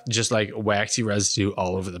left just like waxy residue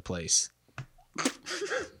all over the place.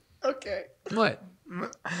 Okay. What?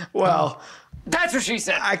 Well, that's what she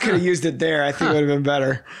said. I could have used it there. I think it would have been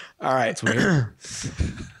better. All right. That's weird.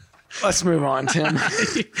 Let's move on, Tim.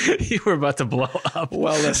 You were about to blow up.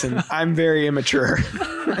 Well, listen, I'm very immature.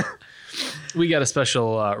 We got a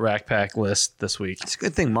special Rack Pack list this week. It's a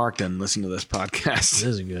good thing Mark didn't listen to this podcast. It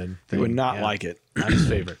is a good thing. He would not like it. Not his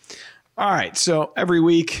favorite. All right. So every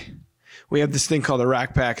week we have this thing called the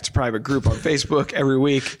Rack Pack. It's a private group on Facebook. Every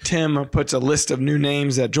week Tim puts a list of new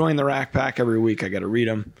names that join the Rack Pack. Every week I got to read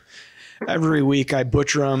them. Every week I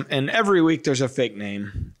butcher them. And every week there's a fake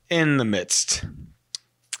name in the midst.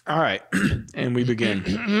 All right. And we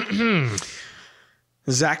begin.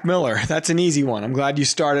 Zach Miller. That's an easy one. I'm glad you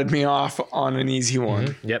started me off on an easy one.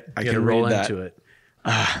 Mm-hmm. Yep. I can roll into it.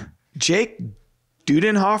 Jake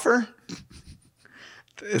Dudenhofer.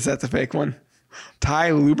 Is that the fake one? Ty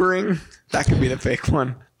Lubering. That could be the fake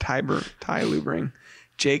one. Ty Lubering.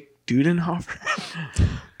 Jake Dudenhofer.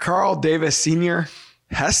 Carl Davis Sr.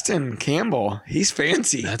 Heston Campbell. He's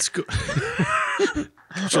fancy. That's good.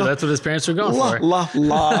 Sure, that's what his parents were going for. La.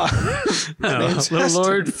 Little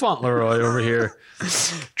Lord Fauntleroy over here.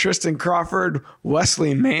 Tristan Crawford,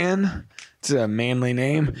 Wesley Mann. It's a manly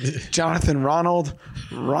name. Jonathan Ronald.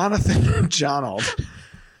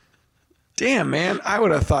 Damn, man. I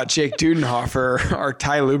would have thought Jake Dudenhofer or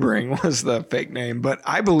Ty Lubering was the fake name, but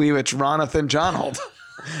I believe it's Ronathan Jonald.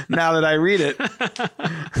 Now that I read it.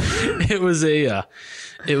 It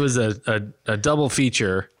was a double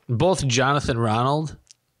feature. Both Jonathan Ronald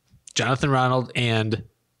and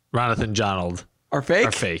Ronathan Jonald are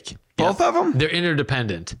fake. Both of them? They're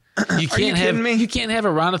interdependent. You can't you kidding me? You can't have a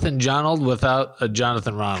Ronathan Jonald without a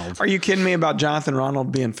Jonathan Ronald. Are you kidding me about Jonathan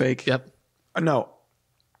Ronald being fake? Yep. No.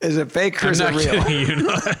 Is it fake or is it real? You.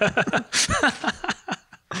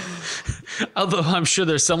 Although I'm sure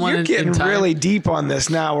there's someone you're getting in time. Really deep on this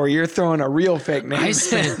now where you're throwing a real fake name. I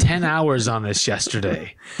spent 10 hours on this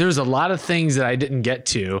yesterday. There's a lot of things that I didn't get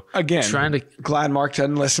to. Again, glad Mark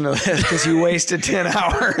doesn't listen to this because you wasted 10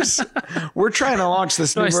 hours. We're trying to launch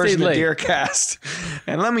this new version of Deercast.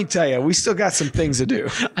 And let me tell you, we still got some things to do.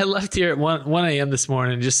 I left here at 1 a.m. this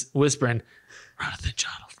morning just whispering, Ronathan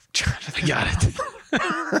Jonald. I got it.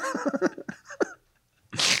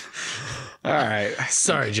 All right.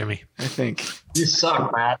 Sorry, Jimmy. I think you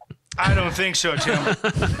suck, Matt. I don't think so, Tim.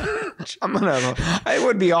 It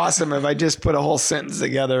would be awesome if I just put a whole sentence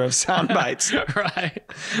together of sound bites. Right.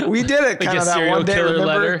 We did it kind of that one day. Remember?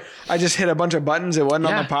 Letter. I just hit a bunch of buttons. It wasn't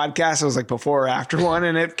on the podcast. It was like before or after one,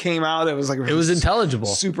 and it came out. It was like it was intelligible,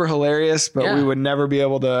 super hilarious, but we would never be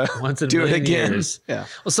able to do it again. Years. Yeah.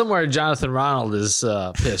 Well, somewhere Jonathan Ronald is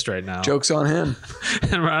pissed right now. Joke's on him.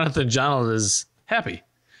 And Ronathan Jonald is happy.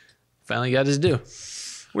 Finally got his due.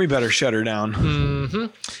 We better shut her down.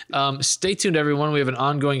 Mm-hmm. Stay tuned, everyone. We have an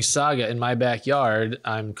ongoing saga in my backyard.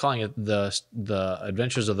 I'm calling it the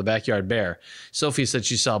Adventures of the Backyard Bear. Sophie said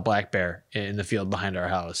she saw a black bear in the field behind our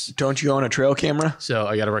house. Don't you own a trail camera? So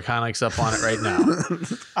I got a Reconyx up on it right now.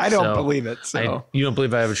 I don't believe it. So you don't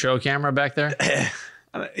believe I have a trail camera back there?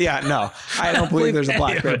 Yeah, no, I don't believe there's a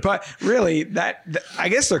black bear. But really, I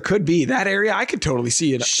guess there could be that area. I could totally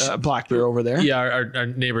see a black bear over there. Yeah, our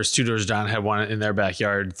neighbors 2 doors down had one in their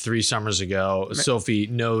backyard 3 summers ago. Sophie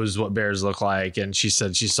knows what bears look like, and she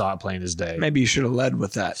said she saw it plain as day. Maybe you should have led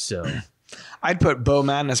with that. So I'd put Bo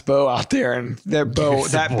Madness Bo out there, and that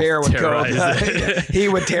bear would go. He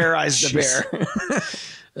would terrorize the bear.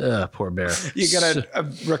 Poor bear. You got a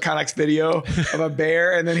Reconyx video of a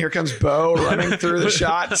bear, and then here comes Bo running through the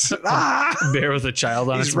shots. Bear with a child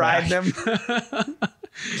on his back. He's riding him.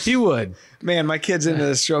 He would. Man, my kid's into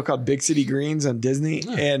this show called Big City Greens on Disney,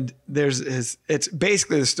 and it's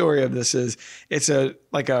basically the story of this is it's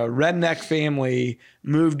like a redneck family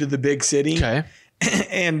moved to the big city,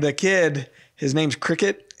 and the kid, his name's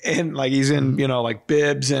Cricket. And like he's in, like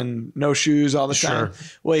bibs and no shoes all the time.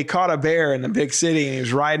 Well, he caught a bear in the big city and he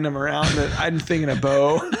was riding him around. I'm thinking of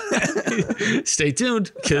Bo. Stay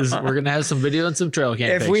tuned because we're going to have some video and some trail cam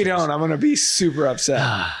pictures. We don't, I'm going to be super upset.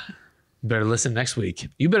 Better listen next week.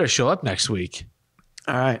 You better show up next week.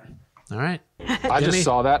 All right. I just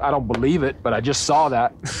saw that. I don't believe it, but I just saw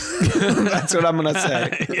that. That's what I'm going to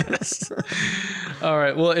say. Yes. All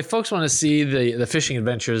right. Well, if folks want to see the fishing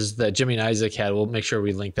adventures that Jimmy and Isaac had, we'll make sure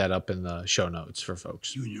we link that up in the show notes for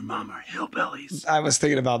folks. You and your mom are hillbillies. I was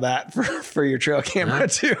thinking about that for your trail camera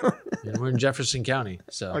too. And we're in Jefferson County.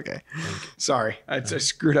 So okay. Sorry. I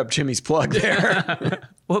screwed up Jimmy's plug there.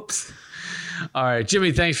 Whoops. All right,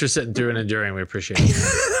 Jimmy, thanks for sitting through and enduring. We appreciate it.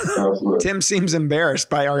 Absolutely. Tim seems embarrassed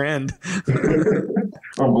by our end.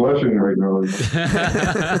 I'm blushing right now.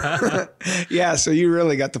 Yeah, so you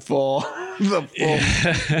really got the full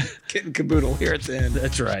kit and caboodle here at the end.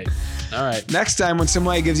 That's right. All right. Next time when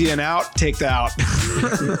somebody gives you an out, take the out.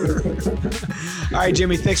 All right,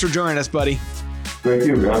 Jimmy, thanks for joining us, buddy. Thank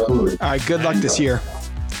you. Absolutely. All right, good luck this year.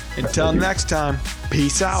 Until next time,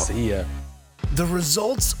 peace out. See ya. The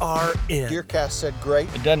results are in. Deercast said great.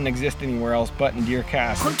 It doesn't exist anywhere else but in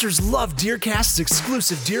Deercast. Hunters love Deercast's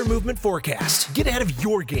exclusive deer movement forecast. Get ahead of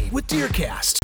your game with Deercast.